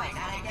 Swanky boys,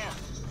 how'd I do?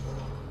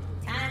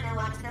 Time to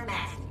watch the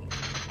match.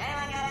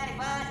 Anyone got any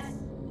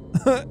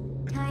bullets?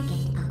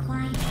 Target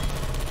acquired.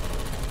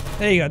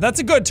 There you go. That's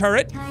a good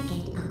turret.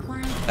 Target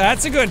acquired.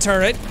 That's a good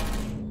turret.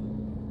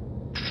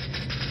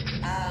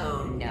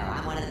 Oh no,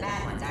 I'm one of the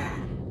bad ones,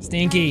 aren't I?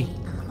 Stinky.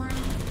 Acquired.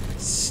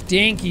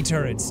 Stinky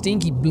turret.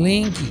 Stinky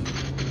blinky.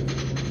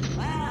 Well,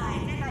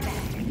 I did my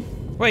best.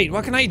 Wait,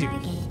 what can I do?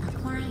 Target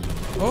acquired.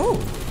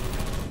 Oh.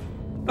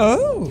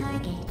 Oh.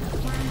 Target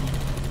acquired.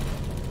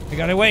 I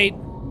gotta wait. I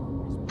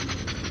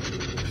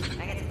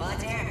get some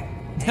bullets here.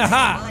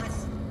 Haha.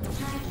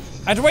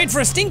 I had to wait for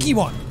a stinky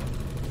one.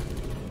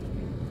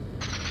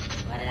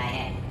 What did I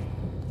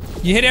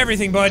hit? You hit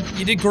everything, bud.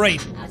 You did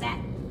great. How's that?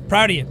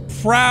 Proud of you.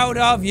 Proud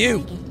of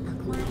you.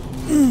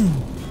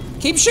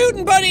 Keep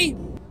shooting, buddy.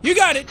 You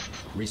got it.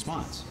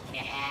 Response.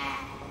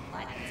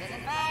 What? This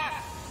isn't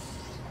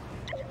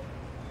fair.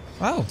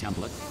 Wow.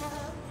 Template.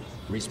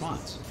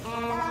 Response.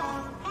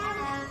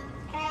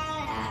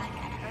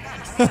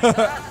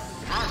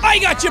 I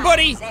got you,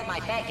 buddy. Save my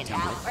bacon, pal.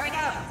 Where we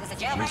go? Is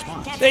this a jailbreak?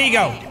 Response. Can't There you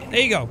go. say There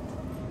you go.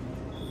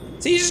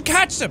 So you just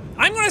catch them.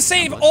 I'm gonna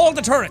save all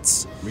the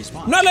turrets.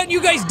 Response. I'm not letting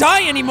you guys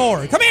die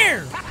anymore. Come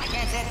here. I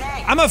can't say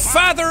thanks. I'm a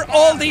father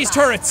all these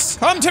turrets.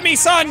 Come to me,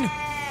 son.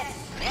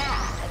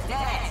 Yeah,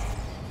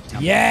 let's do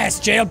it. Yes,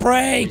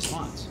 jailbreak.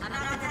 Response. I'm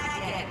not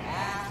attacking it.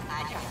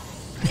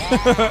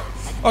 I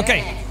tried.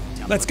 Okay,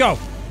 let's go.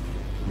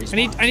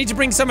 I need to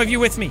bring some of you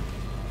with me.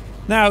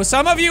 Now,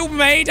 some of you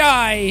may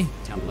die,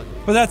 Template.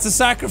 but that's a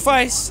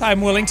sacrifice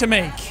I'm willing to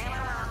make.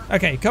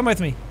 Okay, come with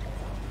me.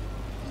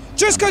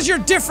 Just because you're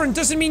different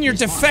doesn't mean you're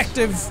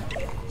defective.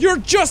 You're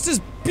just as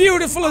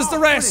beautiful as the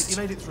rest. You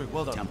made it through.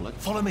 Well done. Template.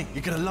 Follow me.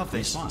 You're gonna love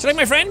this. Response. Do you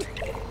like my friend?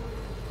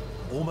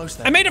 Almost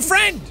there. I made a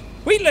friend.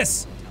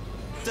 Wheatless.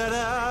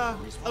 Ta-da!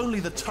 Only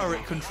the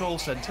turret control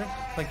center.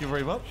 Thank you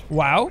very much.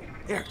 Wow.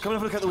 Here, come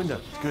and have a look out the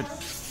window. Good.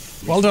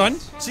 Well done.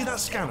 See that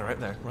scanner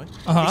out there, right?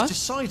 Uh-huh. It's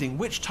deciding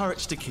which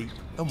turrets to keep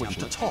and which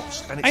to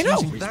toss. And it's I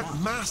know. using that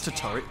master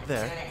turret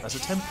there as a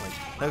template.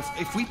 Now,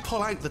 if we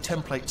pull out the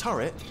template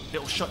turret,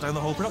 it'll shut down the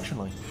whole production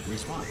line.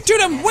 Response. Dude,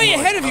 I'm way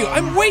ahead of you.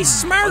 I'm way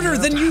smarter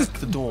than you Hack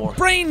the door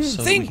brain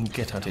so that we can think.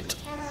 get at it.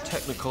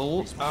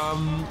 Technical.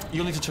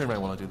 You'll need to turn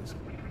around while I do this.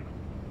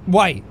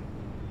 Why?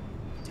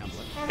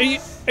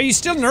 Template. Are you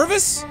still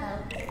nervous?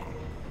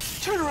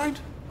 Turn around.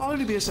 I'll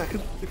only be a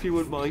second, if you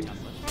wouldn't mind.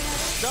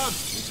 Done.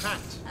 It's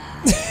hacked.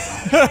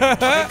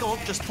 Okay, go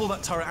on. Just pull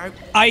that turret out.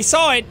 I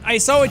saw it. I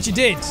saw what you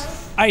did.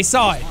 I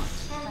saw it.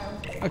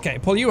 Okay,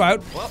 pull you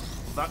out. Well,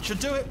 that should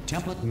do it.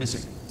 Template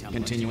missing.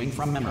 Continuing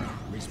from memory.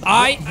 Response.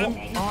 I am.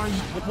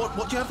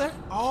 What do you have there?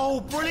 Oh,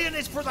 brilliant!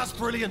 That's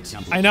brilliant.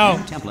 Template. I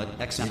know. Template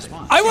XM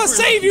response. I will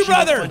save you, She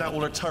won't brother. Find out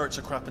all her turrets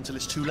are crap until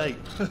it's too late.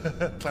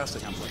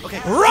 Classic.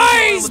 Okay.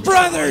 Rise,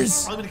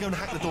 brothers. I'm gonna go and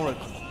hack the door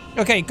open.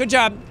 Okay, good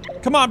job.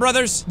 Come on,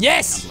 brothers.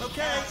 Yes.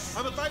 Okay,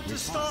 I'm about to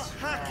start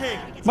hacking.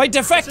 My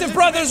defective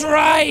brothers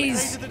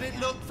rise. How did it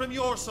look from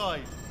your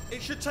side?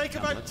 It should take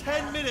about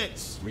 10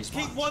 minutes.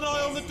 Response. Keep one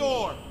eye on the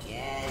door.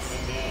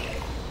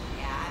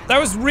 That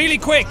was really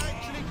quick.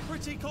 Actually,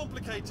 pretty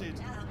complicated.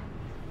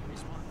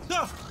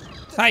 Ah,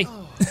 Hi.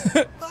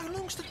 how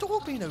long's the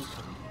door been open?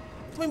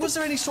 I mean, was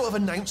there any sort of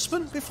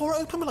announcement before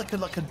it opened,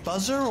 like a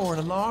buzzer or an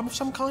alarm of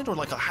some kind, or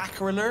like a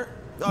hacker alert?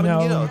 I mean,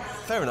 No. you know,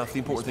 fair enough. The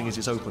important thing is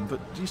it's open, but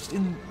just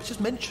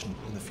mention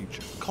in the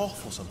future,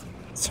 cough or something.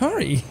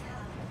 Sorry.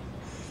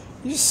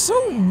 You're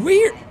so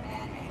weird.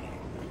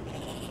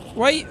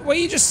 Why are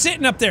you just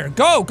sitting up there?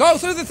 Go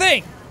through the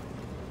thing.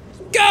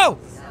 Go.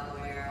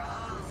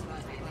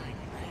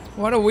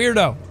 What a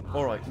weirdo.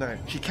 All right, now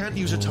she can't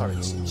use her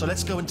turrets, so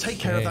let's go and take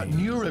care of that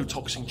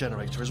neurotoxin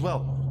generator as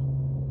well.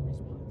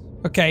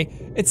 Okay,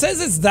 it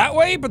says it's that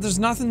way, but there's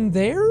nothing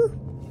there?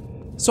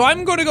 So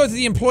I'm going to go to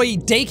the employee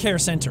daycare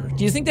center.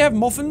 Do you think they have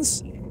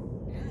muffins?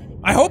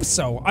 I hope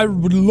so. I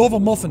would love a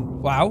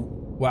muffin.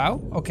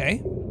 Wow,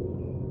 okay.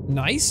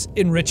 Nice.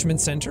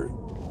 Enrichment center.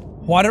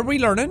 What are we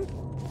learning?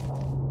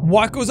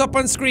 What goes up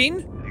on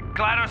screen?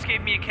 GLaDOS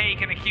gave me a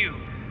cake and a cube.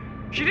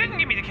 She didn't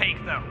give me the cake,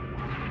 though.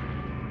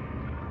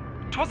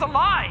 'Twas a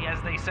lie,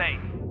 as they say.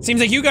 Seems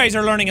like you guys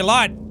are learning a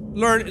lot.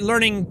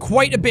 Learning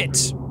quite a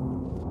bit.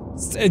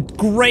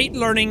 Great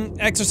learning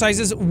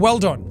exercises. Well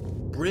done.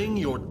 Bring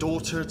your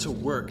daughter to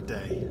work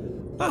day.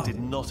 That Oh. did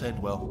not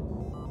end well.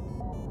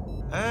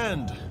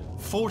 And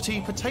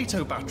 40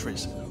 potato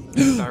batteries.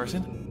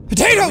 Embarrassing. I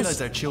Potatoes! realise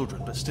they're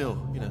children, but still,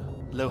 you know,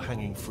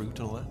 low-hanging fruit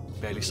and all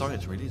that. Barely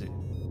science, really, is it?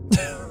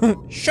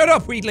 Shut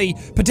up, Wheatley.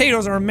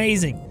 Potatoes are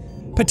amazing.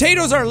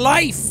 Potatoes are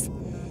life.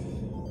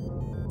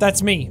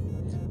 That's me.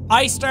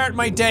 I start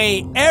my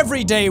day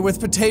every day with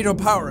potato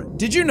power.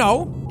 Did you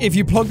know, if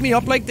you plug me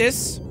up like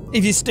this,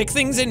 if you stick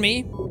things in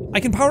me,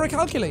 I can power a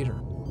calculator.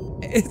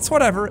 It's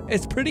whatever.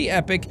 It's pretty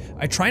epic.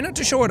 I try not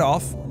to show it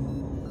off.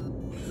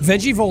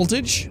 Veggie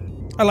voltage.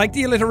 I like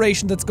the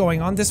alliteration that's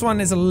going on. This one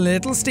is a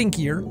little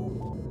stinkier.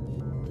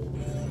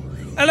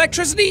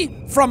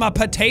 Electricity from a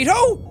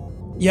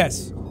potato?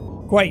 Yes.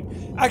 Quite.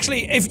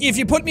 Actually, if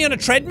you put me on a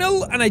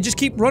treadmill and I just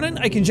keep running,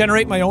 I can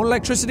generate my own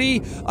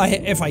electricity.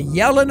 If I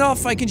yell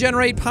enough, I can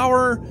generate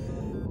power.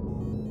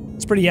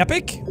 It's pretty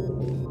epic.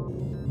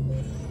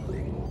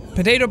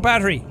 Potato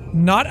battery,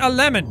 not a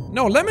lemon.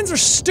 No, lemons are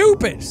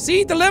stupid.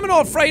 See, the lemon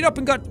all fried up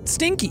and got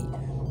stinky.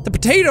 The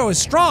potato is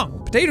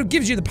strong. Potato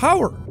gives you the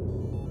power.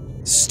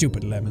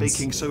 Stupid lemons.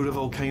 Baking soda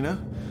volcano.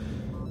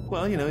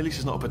 Well, you know, at least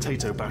it's not a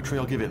potato battery,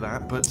 I'll give it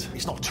that, but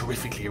it's not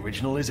terrifically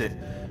original, is it?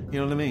 You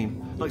know what I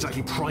mean? Not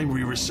exactly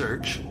primary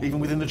research, even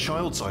within the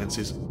child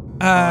sciences.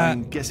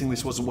 I'm guessing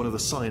this wasn't one of the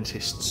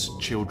scientists'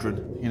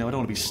 children. You know, I don't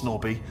want to be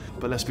snobby,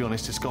 but let's be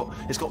honest, it's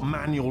got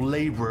manual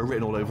labourer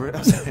written all over it,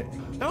 hasn't it?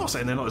 I'm not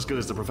saying they're not as good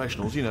as the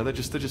professionals, you know, they're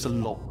just a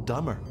lot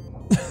dumber.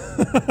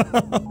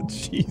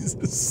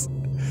 Jesus.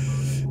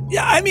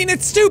 Yeah, I mean,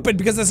 it's stupid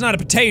because it's not a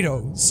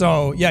potato,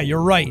 so yeah,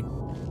 you're right.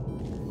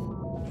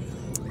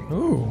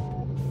 Ooh.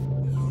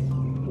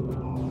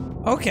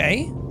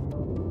 Okay.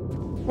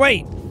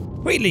 Wait.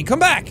 Wheatley, come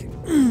back.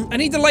 I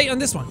need the light on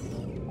this one.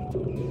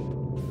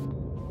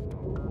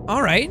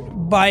 Alright,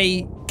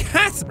 by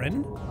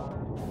Catherine.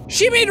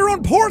 She made her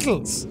own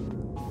portals!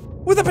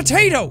 With a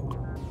potato!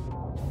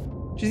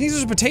 Do you think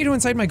there's a potato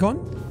inside my gun?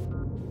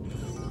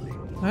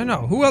 I don't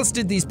know. Who else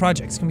did these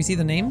projects? Can we see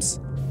the names?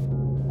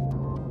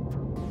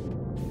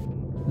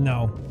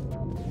 No.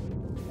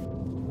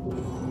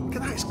 Look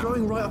at that, it's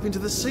growing right up into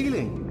the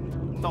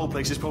ceiling. The whole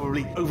place is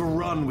probably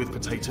overrun with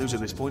potatoes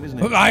at this point, isn't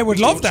it? Look, I would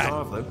love that.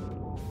 Starve, though.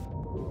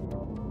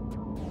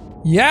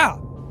 Yeah.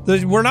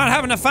 We're not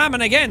having a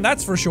famine again,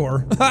 that's for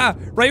sure.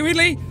 Right,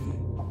 Wheatley?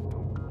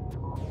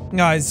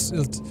 Guys,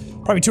 it's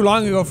probably too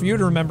long ago for you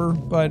to remember,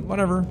 but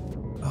whatever.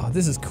 Oh,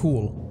 this is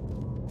cool.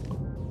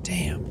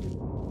 Damn.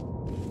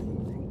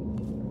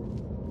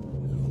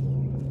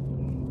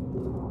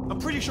 I'm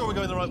pretty sure we're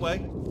going the right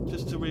way,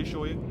 just to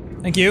reassure you.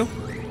 Thank you.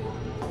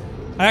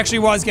 I actually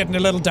was getting a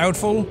little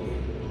doubtful.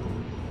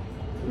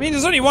 I mean,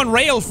 there's only one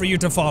rail for you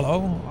to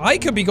follow. I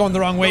could be going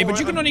the wrong way, but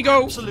you can only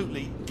go...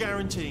 Absolutely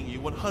guaranteeing you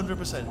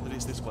 100% that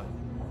it's this way.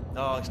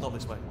 No, it's not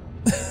this way.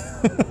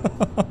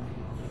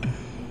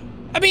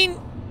 I mean,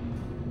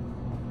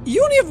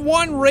 you only have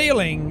one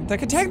railing that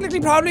could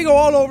technically probably go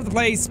all over the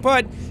place,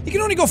 but you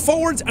can only go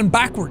forwards and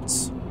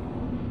backwards.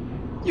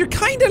 You're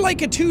kind of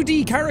like a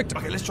 2D character.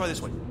 Okay, let's try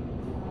this way.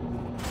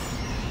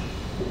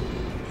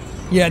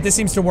 Yeah, this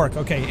seems to work.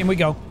 Okay, in we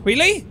go.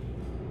 Wheatley?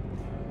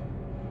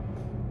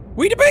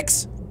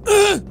 Weedabix?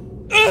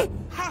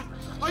 Ha!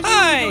 I knew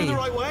Hi! we were going the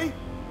right way.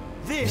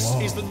 This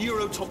is the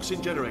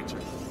neurotoxin generator.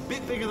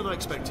 Bit bigger than I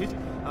expected.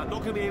 Not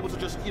going to be able to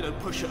just, you know,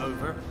 push it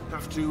over.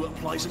 Have to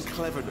apply some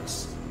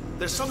cleverness.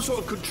 There's some sort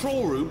of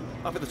control room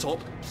up at the top,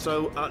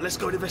 so let's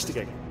go and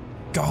investigate.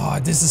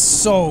 God, this is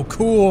so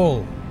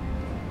cool.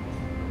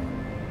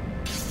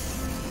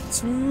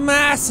 It's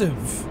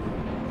massive.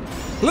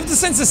 I love the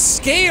sense of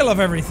scale of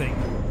everything.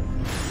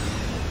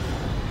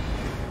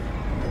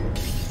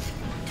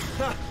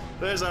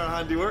 There's our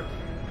handiwork.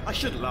 I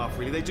shouldn't laugh,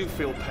 really. They do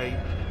feel pain.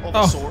 Of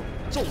the sort.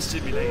 It's all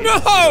simulated.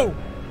 No!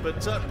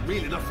 But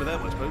real enough for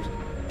them, I suppose.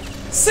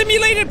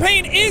 Simulated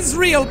pain is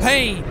real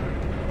pain.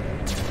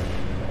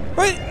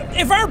 But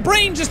if our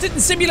brain just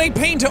didn't simulate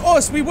pain to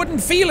us, we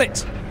wouldn't feel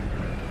it.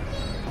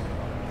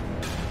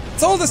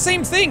 It's all the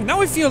same thing.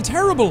 Now I feel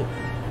terrible.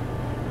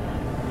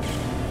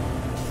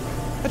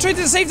 I tried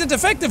to save the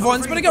defective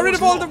ones, but I got rid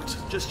of all the...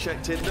 Just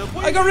checked in. No,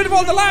 I got rid of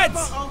all the lads.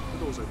 Oh, the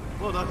door's open.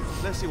 Well done.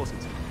 Let's see what's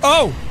inside.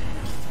 Oh.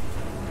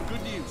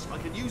 Good news. I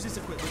can use this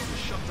equipment to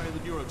shut down the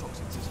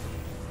neurotoxin system.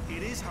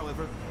 It is,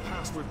 however,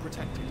 password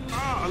protected.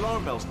 Ah,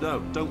 alarm bells. No,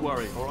 don't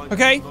worry. All right.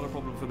 Okay. Not a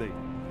problem for me. You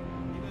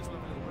may as well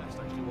have a little rest,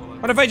 actually, while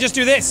What if I just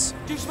do this?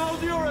 Do you smell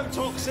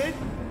neurotoxin?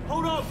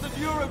 Hold on, the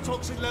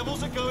neurotoxin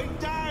levels are going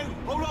down.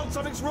 Hold on,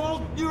 something's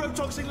wrong.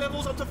 Neurotoxin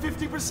levels up to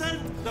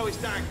 50%. No, it's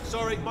down.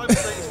 Sorry, my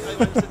mistake.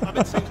 I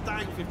meant to say it's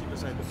down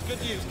 50%.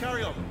 Good news.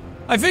 Carry on.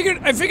 I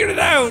figured it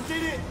out. I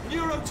did it.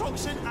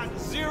 Neurotoxin at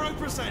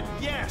 0%.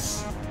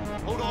 Yes.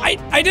 Hold on.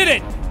 I did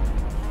it.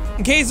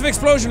 In case of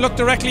explosion, look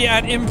directly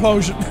at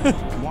implosion.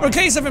 Or in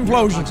case of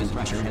implosion. Toxin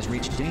pressure has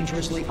reached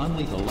dangerously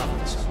unlethal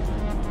levels.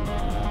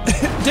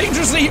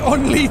 Dangerously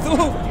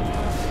unlethal.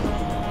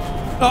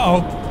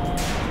 Uh-oh.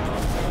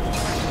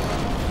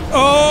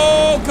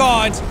 Oh,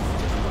 God.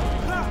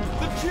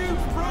 The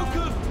tube's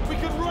broken. We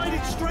can ride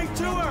it straight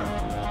to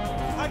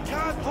her. I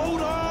can't.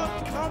 Hold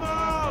on. Come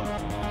on.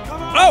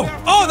 Come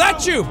on. Oh, that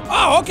tube.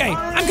 Oh, okay.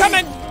 I'm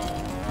coming.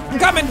 I'm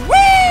coming.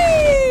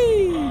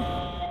 Whee!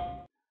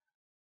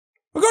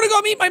 We're gonna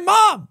go meet my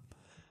mom.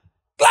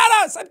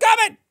 GLaDOS, I'm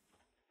coming.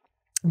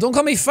 Don't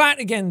call me fat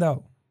again,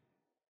 though.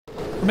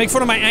 Or make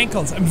fun of my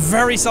ankles. I'm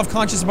very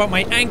self-conscious about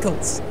my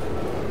ankles.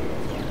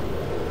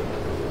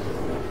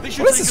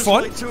 Well, this is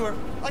fun. To her.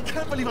 I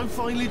can't believe I'm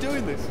finally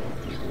doing this.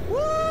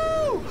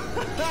 Woo!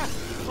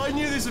 I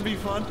knew this would be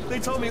fun. They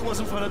told me it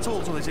wasn't fun at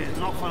all, so they said it's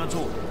not fun at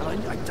all.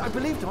 And I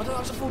believed them. I don't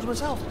have to fool to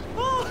myself.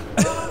 Oh,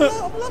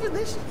 I'm loving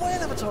this. Why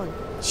another time?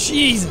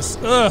 Jesus.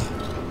 Ugh.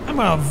 I'm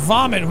gonna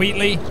vomit,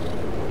 Wheatley.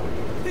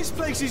 This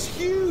place is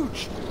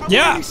huge. I'm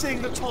Yeah. only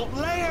seeing the top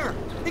layer.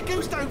 It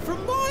goes down for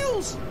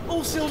miles.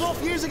 All sealed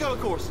off years ago, of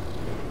course.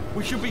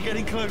 We should be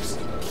getting close.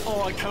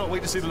 Oh, I cannot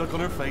wait to see the look on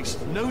her face.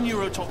 No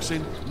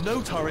neurotoxin, no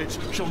turret.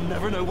 She'll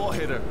never know what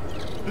hit her.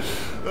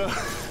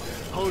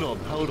 Hold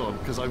on,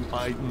 because I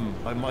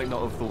might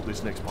not have thought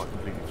this next part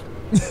completely.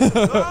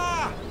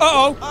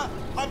 Uh-oh.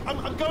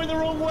 I'm going the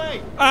wrong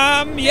way.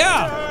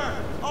 Yeah.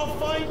 I'll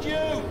find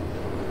you.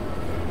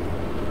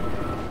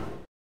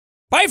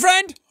 Bye,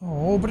 friend.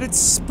 Oh, but it's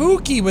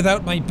spooky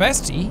without my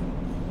bestie.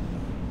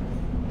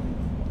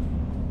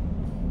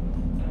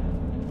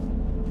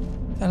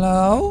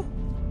 Hello?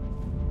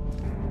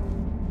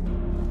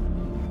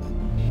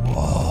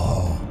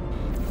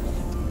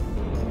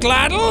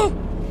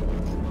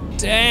 GLaDOS?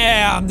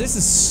 Damn, this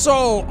is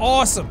so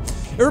awesome.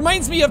 It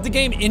reminds me of the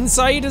game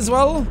Inside as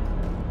well.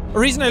 The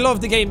reason I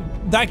love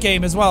that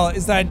game as well,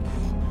 is that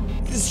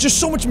it's just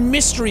so much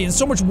mystery and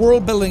so much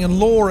world building and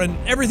lore and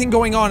everything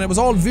going on. It was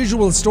all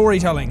visual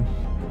storytelling.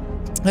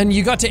 And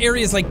you got to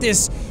areas like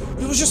this,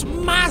 it was just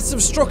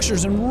massive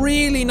structures and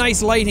really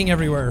nice lighting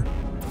everywhere.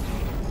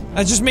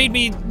 It just made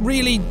me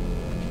really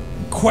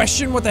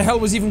question what the hell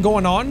was even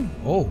going on.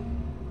 Oh.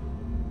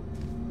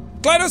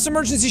 GLaDOS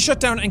emergency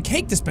shutdown and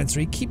cake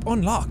dispensary keep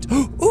unlocked.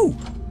 Ooh,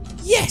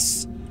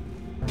 yes!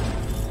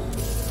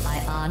 I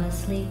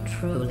honestly,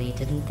 truly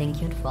didn't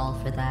think you'd fall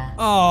for that.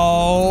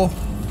 Oh.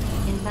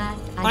 In fact,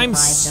 I I'm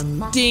devised a much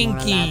more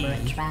stinky.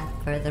 elaborate trap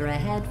further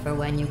ahead for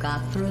when you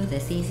got through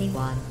this easy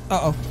one.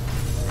 Uh-oh.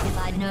 If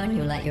I'd known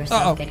you let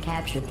yourself get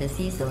captured this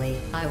easily,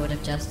 I would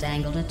have just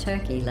dangled a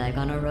turkey leg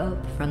on a rope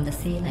from the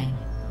ceiling.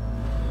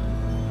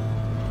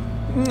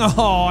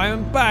 Oh,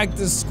 I'm back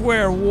to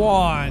square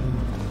one.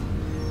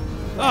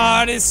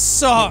 Oh, this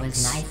sucks. It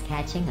was nice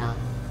catching up.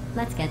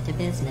 Let's get to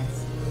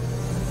business.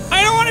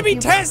 I don't want to be You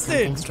want tested.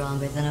 something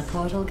stronger than a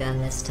portal gun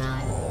this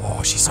time.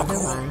 Oh, she's so cool.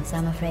 Otherwise,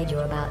 I'm afraid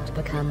you're about to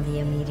become the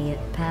immediate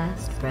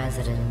past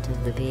president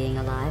of the Being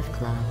Alive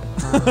Club.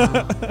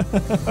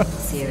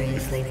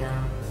 Seriously,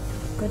 though.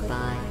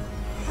 Goodbye.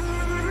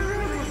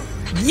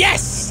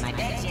 Yes! My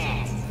big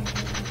chance.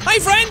 Hi,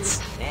 friends.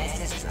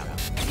 This is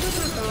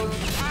trouble.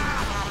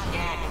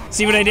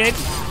 See what I did?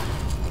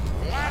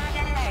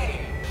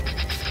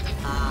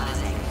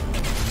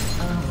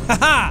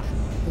 Haha!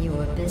 You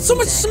were busy. So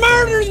much back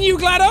smarter than you,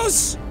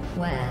 GLaDOS. then.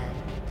 Well,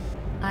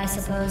 I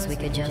suppose we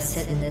could just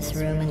sit in this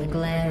room and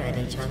glare at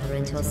each other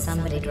until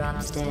somebody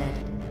drops dead.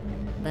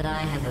 But I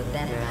have a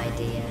better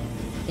idea.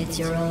 It's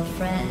your old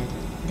friend,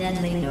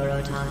 deadly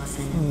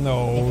neurotoxin.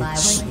 No. If I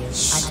were you,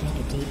 I'd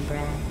take a deep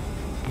breath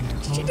and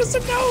hold She it.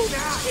 doesn't know.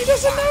 She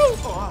doesn't know.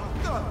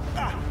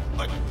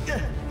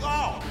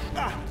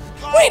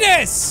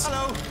 Wheatus!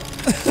 Hello.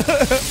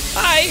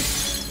 Hi.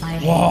 I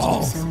hate Whoa.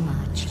 you so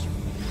much.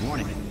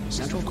 Warning,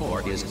 central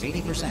core is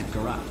 80%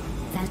 corrupt.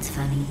 That's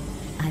funny.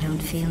 I don't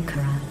feel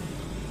corrupt.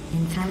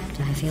 In fact,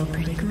 I feel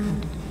pretty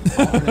good.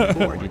 Alternate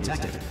core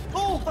detected.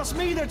 Oh, that's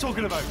me they're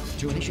talking about.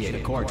 To initiate a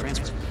core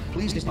transfer,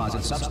 please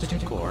deposit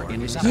substitute core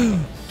in receptacle.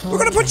 We're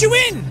gonna put you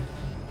in.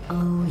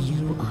 Oh,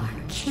 you are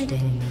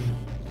kidding me.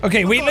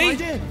 Okay, I Wheatley,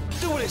 did.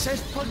 Do what it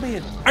says. Plug me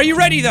in. are you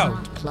ready though?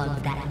 Not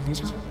plug that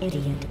little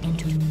idiot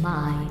into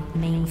my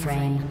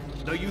mainframe.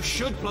 No, you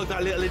should plug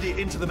that little idiot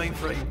into the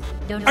mainframe.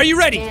 Don't Are you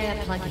ready? dare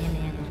plug him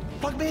in.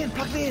 Plug me in.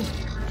 Plug me in.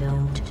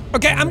 Don't.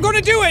 Okay, I'm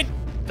gonna do it.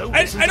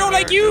 Listen I to don't her.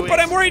 like you, Do but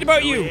it. I'm worried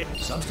about Do you. it.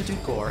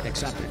 Substitute core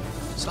accepted.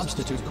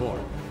 Substitute core,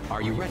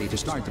 are you ready to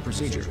start the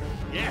procedure?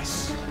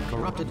 Yes.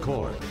 Corrupted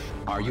core,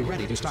 are you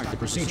ready to start the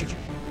procedure?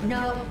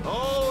 No.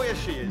 Oh, yes,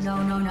 she is.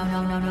 No, no, no,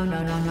 no, no, no,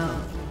 no, no,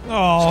 no.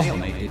 Oh.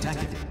 Stalemate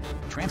detected.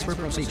 Transfer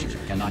procedure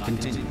cannot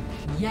continue.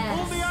 Pull me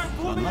Yes. out.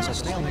 Pull me Unless a out.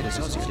 stalemate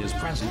associate is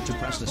present to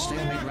press the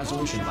stalemate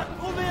resolution button.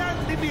 Pull me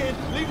out. Leave me in.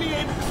 Leave me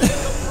in.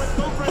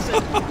 Don't press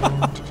it.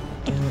 Don't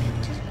do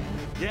it.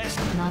 Yes.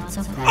 Not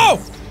so fast.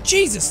 Oh,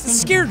 Jesus,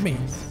 this scared me.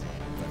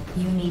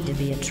 You need to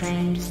be a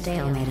trained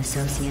stalemate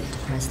associate to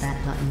press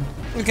that button.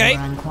 Okay.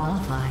 You're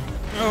unqualified.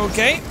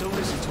 Okay, Don't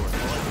listen to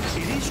her.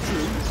 It is true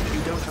that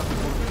you don't have the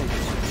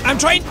qualifications. I'm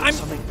trying.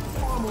 Something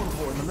far more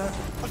important than that.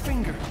 A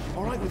finger,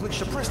 all right, with which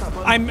to press that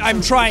button.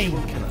 I'm trying.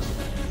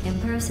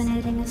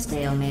 Impersonating a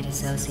stalemate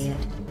associate.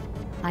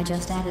 I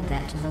just added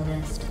that to the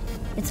list.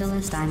 It's a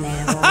list I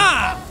made of all.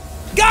 Ah,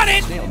 got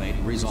it. Stalemate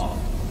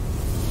resolved.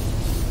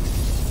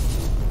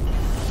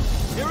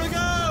 Here we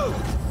go.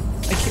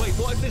 Wait,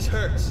 what if this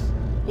hurts?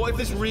 What if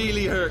this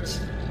really hurts?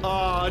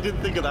 Ah, I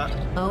didn't think of that.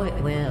 Oh, it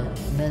will.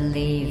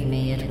 Believe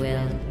me, it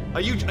will. Are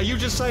you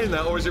just saying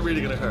that, or is it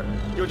really gonna hurt?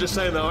 You're just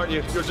saying that, aren't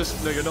you? You're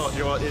just no, you're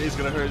not. It is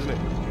gonna hurt, isn't it?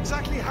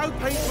 Exactly how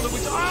painful are we?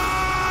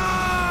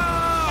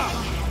 Ah!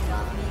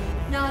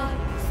 No!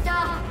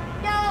 Stop!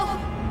 No!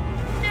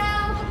 No!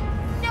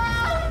 No!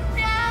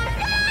 No!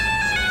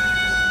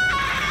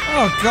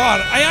 Oh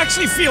God, I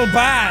actually feel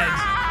bad.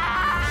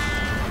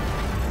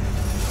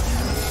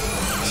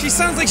 She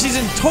sounds like she's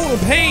in total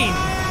pain.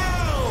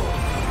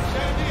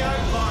 Check me out,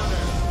 partner.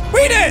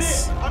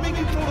 Wheatus! I'm in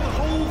control of the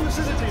whole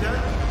facility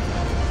now.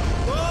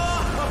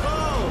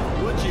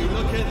 Whoa! Would you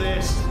look at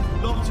this?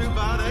 Not too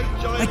bad,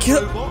 eh? Giant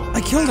robot.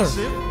 I killed her.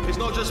 Massive. It's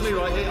not just me,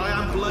 right? I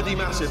am bloody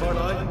massive, aren't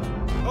I?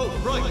 Oh,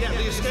 right, yeah,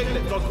 the escape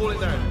lift. I'll call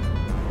it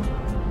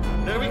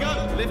now. There we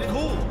go. Lift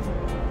called.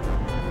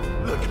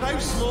 Look how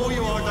small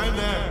you are down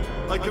there.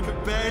 I can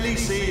barely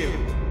see you.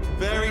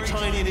 Very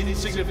tiny and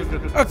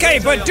insignificant. Okay,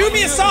 but do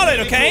me a solid,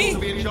 okay? To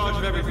be in charge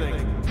of everything.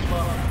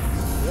 But,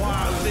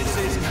 wow, this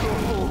is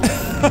cool.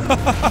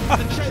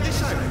 Check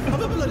this out.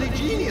 I'm a bloody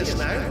genius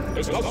now.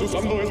 Estás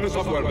usando este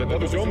software de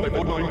traducción de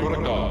forma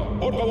incorrecta.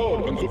 Por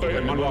favor, consulte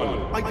el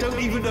manual. I don't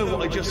even know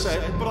what I just said,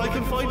 but I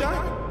can find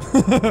out.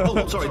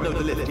 Oh, sorry, no,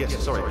 the lift. Yes,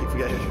 sorry, I keep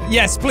forgetting.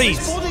 Yes, please.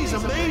 This body's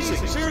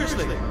amazing,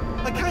 seriously.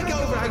 I can't get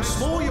over how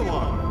small you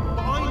are,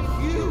 but I'm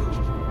huge.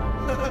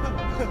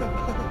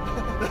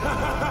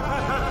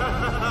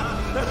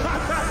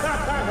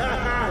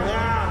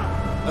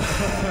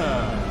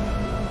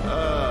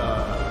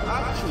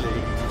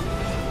 Actually,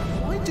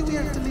 why do we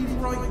have to leave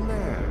right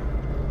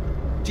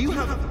now? Do you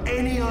have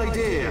any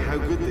idea how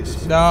good this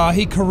is? Nah,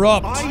 he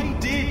corrupt. I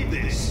did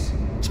this.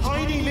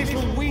 Tiny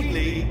little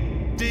Wheatley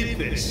did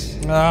this.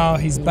 Oh,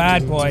 he's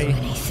bad boy.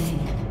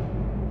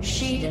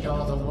 She did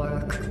all the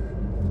work.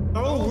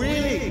 Oh,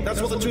 really?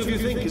 That's what the two of you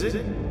think, is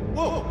it?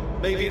 Well,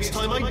 maybe it's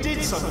time I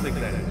did something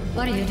then.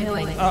 What are you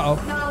doing? Uh-oh.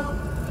 No.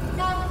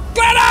 No.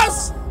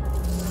 GLaDOS!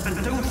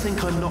 And don't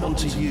think I'm not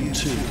onto you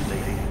too,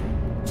 lady.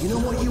 You know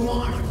what you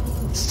are?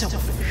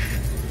 Selfish.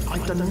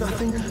 I've done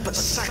nothing but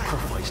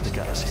sacrifice to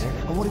get us here.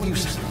 And what have you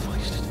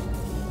sacrificed?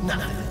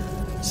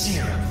 Nothing.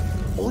 Zero.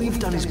 All you've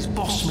done is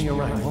boss me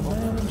around. Well,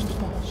 now who's the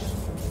boss?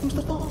 Who's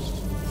the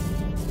boss?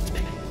 It's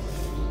me.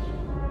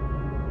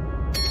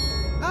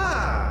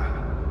 Ah!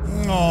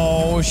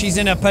 Oh, she's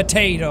in a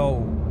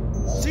potato.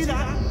 See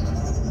that?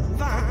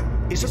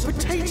 That is a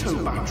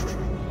potato battery.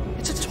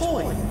 It's a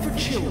toy for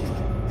children.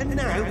 And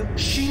now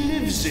she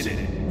lives in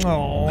it.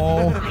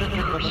 Oh.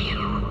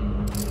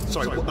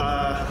 Sorry,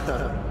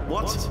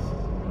 what?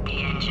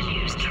 The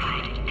engineers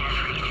tried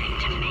everything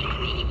to make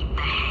me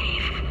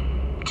behave,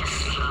 to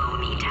slow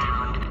me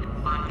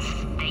down. Once,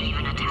 they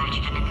even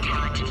attached an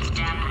intelligence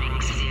dampening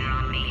sphere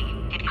on me.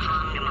 It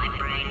clung to my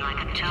brain like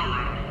a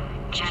tumor,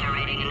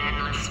 generating an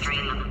endless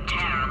stream of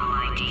terrible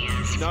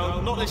ideas.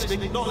 No, not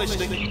listening, not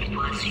listening. It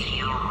was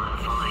your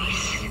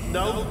voice.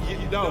 No,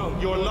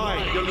 you're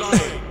lying, you're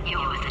lying.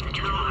 You're the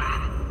tumor.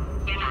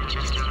 You're not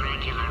just a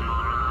regular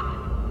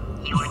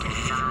moron. You're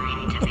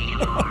designed to be a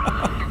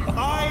moron.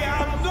 I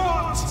am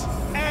not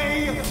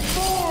a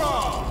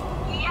moron!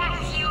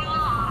 Yes, you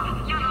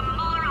are. You're a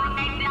moron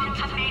they built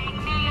to make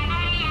me an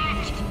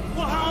idiot.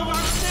 Well, how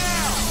about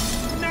now?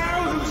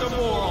 Now who's a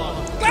moron?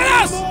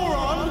 GLaDOS! A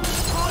moron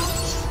punch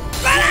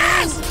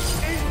GLaDOS!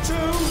 into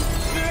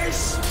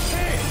this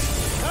pit.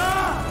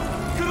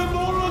 Ah! Could a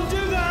moron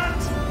do that?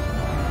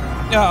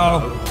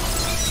 Uh-oh.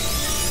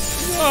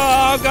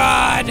 Oh,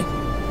 God.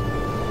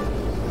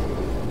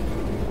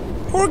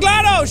 Poor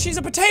GLaDOS, she's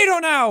a potato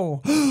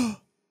now.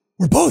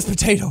 We're both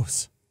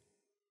potatoes.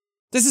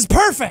 This is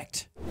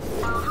perfect.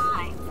 Oh,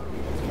 hi.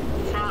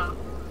 So,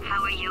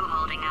 how are you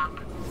holding up?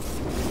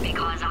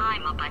 Because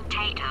I'm a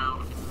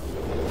potato.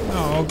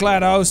 Oh,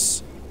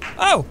 GLaDOS.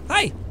 Oh,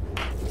 hi.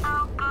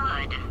 Oh,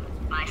 good.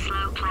 My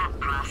slow clap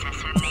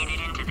processor made it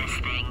into this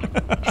thing.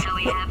 So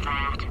we have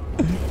that.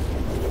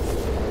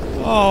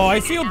 Oh, I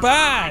feel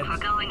bad. If we're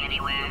going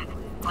anywhere.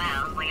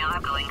 Well, we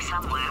are going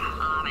somewhere.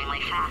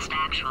 Alarmingly fast,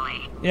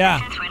 actually. Yeah.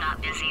 Since we're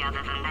not busy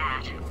other than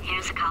that,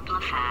 here's a couple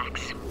of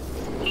facts.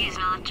 He's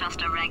not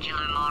just a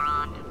regular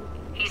moron.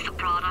 He's the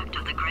product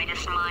of the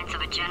greatest minds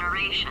of a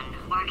generation,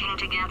 working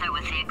together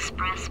with the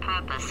express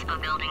purpose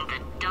of building the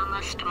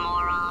dumbest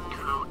moron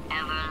who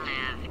ever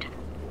lived.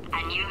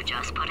 And you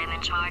just put him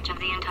in charge of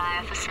the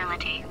entire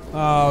facility.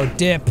 Oh,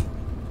 dip.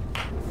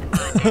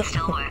 But it's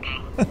still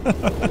working.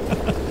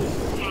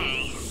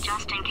 Hey,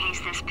 just in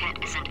case this pit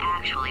isn't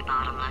actually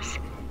bottomless,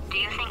 do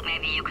you think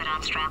maybe you could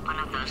unstrap one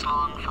of those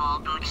long fall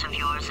boots of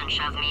yours and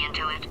shove me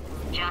into it?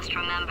 Just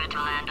remember to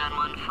land on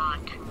one foot.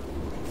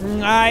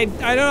 I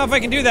don't know if I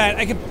can do that.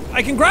 I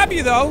can grab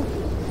you though.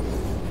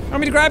 Want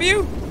me to grab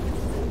you?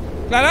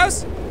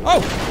 GLaDOS?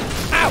 Oh!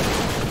 Ow!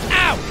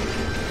 Ow!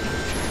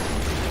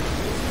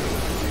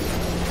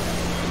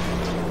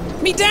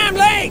 Me damn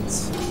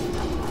legs!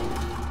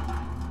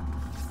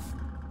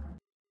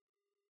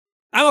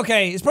 I'm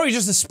okay. It's probably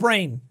just a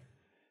sprain.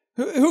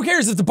 Who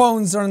cares if the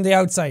bones are on the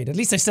outside? At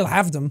least I still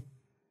have them.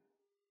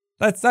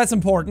 That's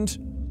important.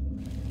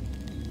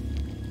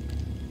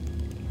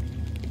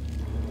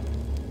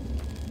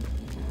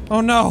 Oh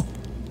no!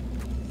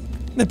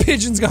 The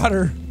pigeon's got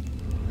her.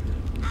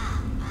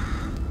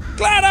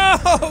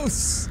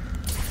 GLaDOS!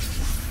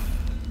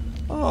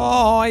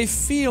 Oh, I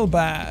feel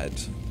bad.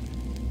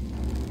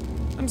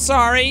 I'm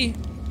sorry.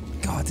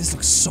 God, this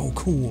looks so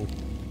cool.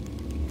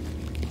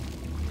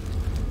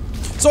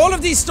 So all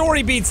of these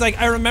story beats, like,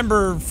 I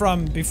remember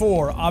from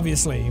before,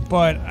 obviously,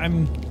 but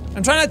I'm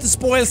trying not to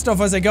spoil stuff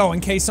as I go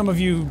in case some of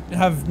you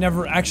have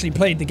never actually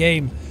played the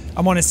game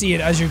and want to see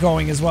it as you're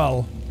going as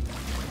well.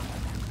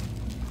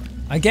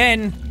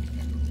 Again,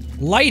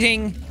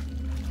 lighting.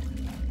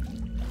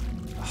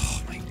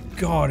 Oh my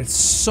god, it's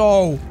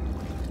so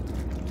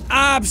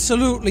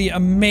absolutely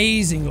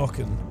amazing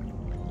looking.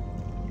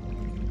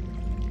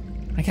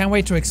 I can't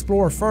wait to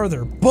explore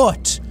further,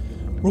 but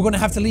we're gonna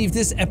have to leave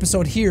this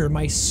episode here,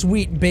 my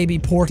sweet baby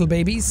portal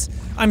babies.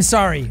 I'm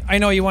sorry, I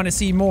know you want to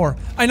see more.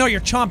 I know you're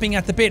chomping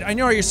at the bit. I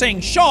know you're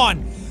saying,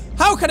 Sean,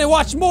 how can I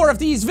watch more of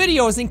these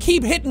videos and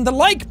keep hitting the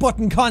like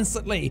button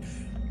constantly?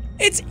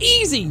 It's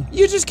easy.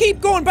 You just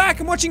keep going back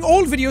and watching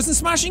old videos and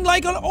smashing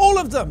like on all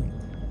of them.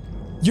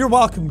 You're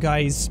welcome,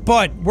 guys.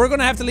 But we're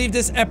gonna have to leave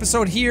this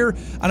episode here,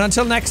 and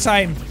until next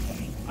time,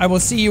 I will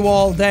see you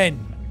all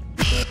then.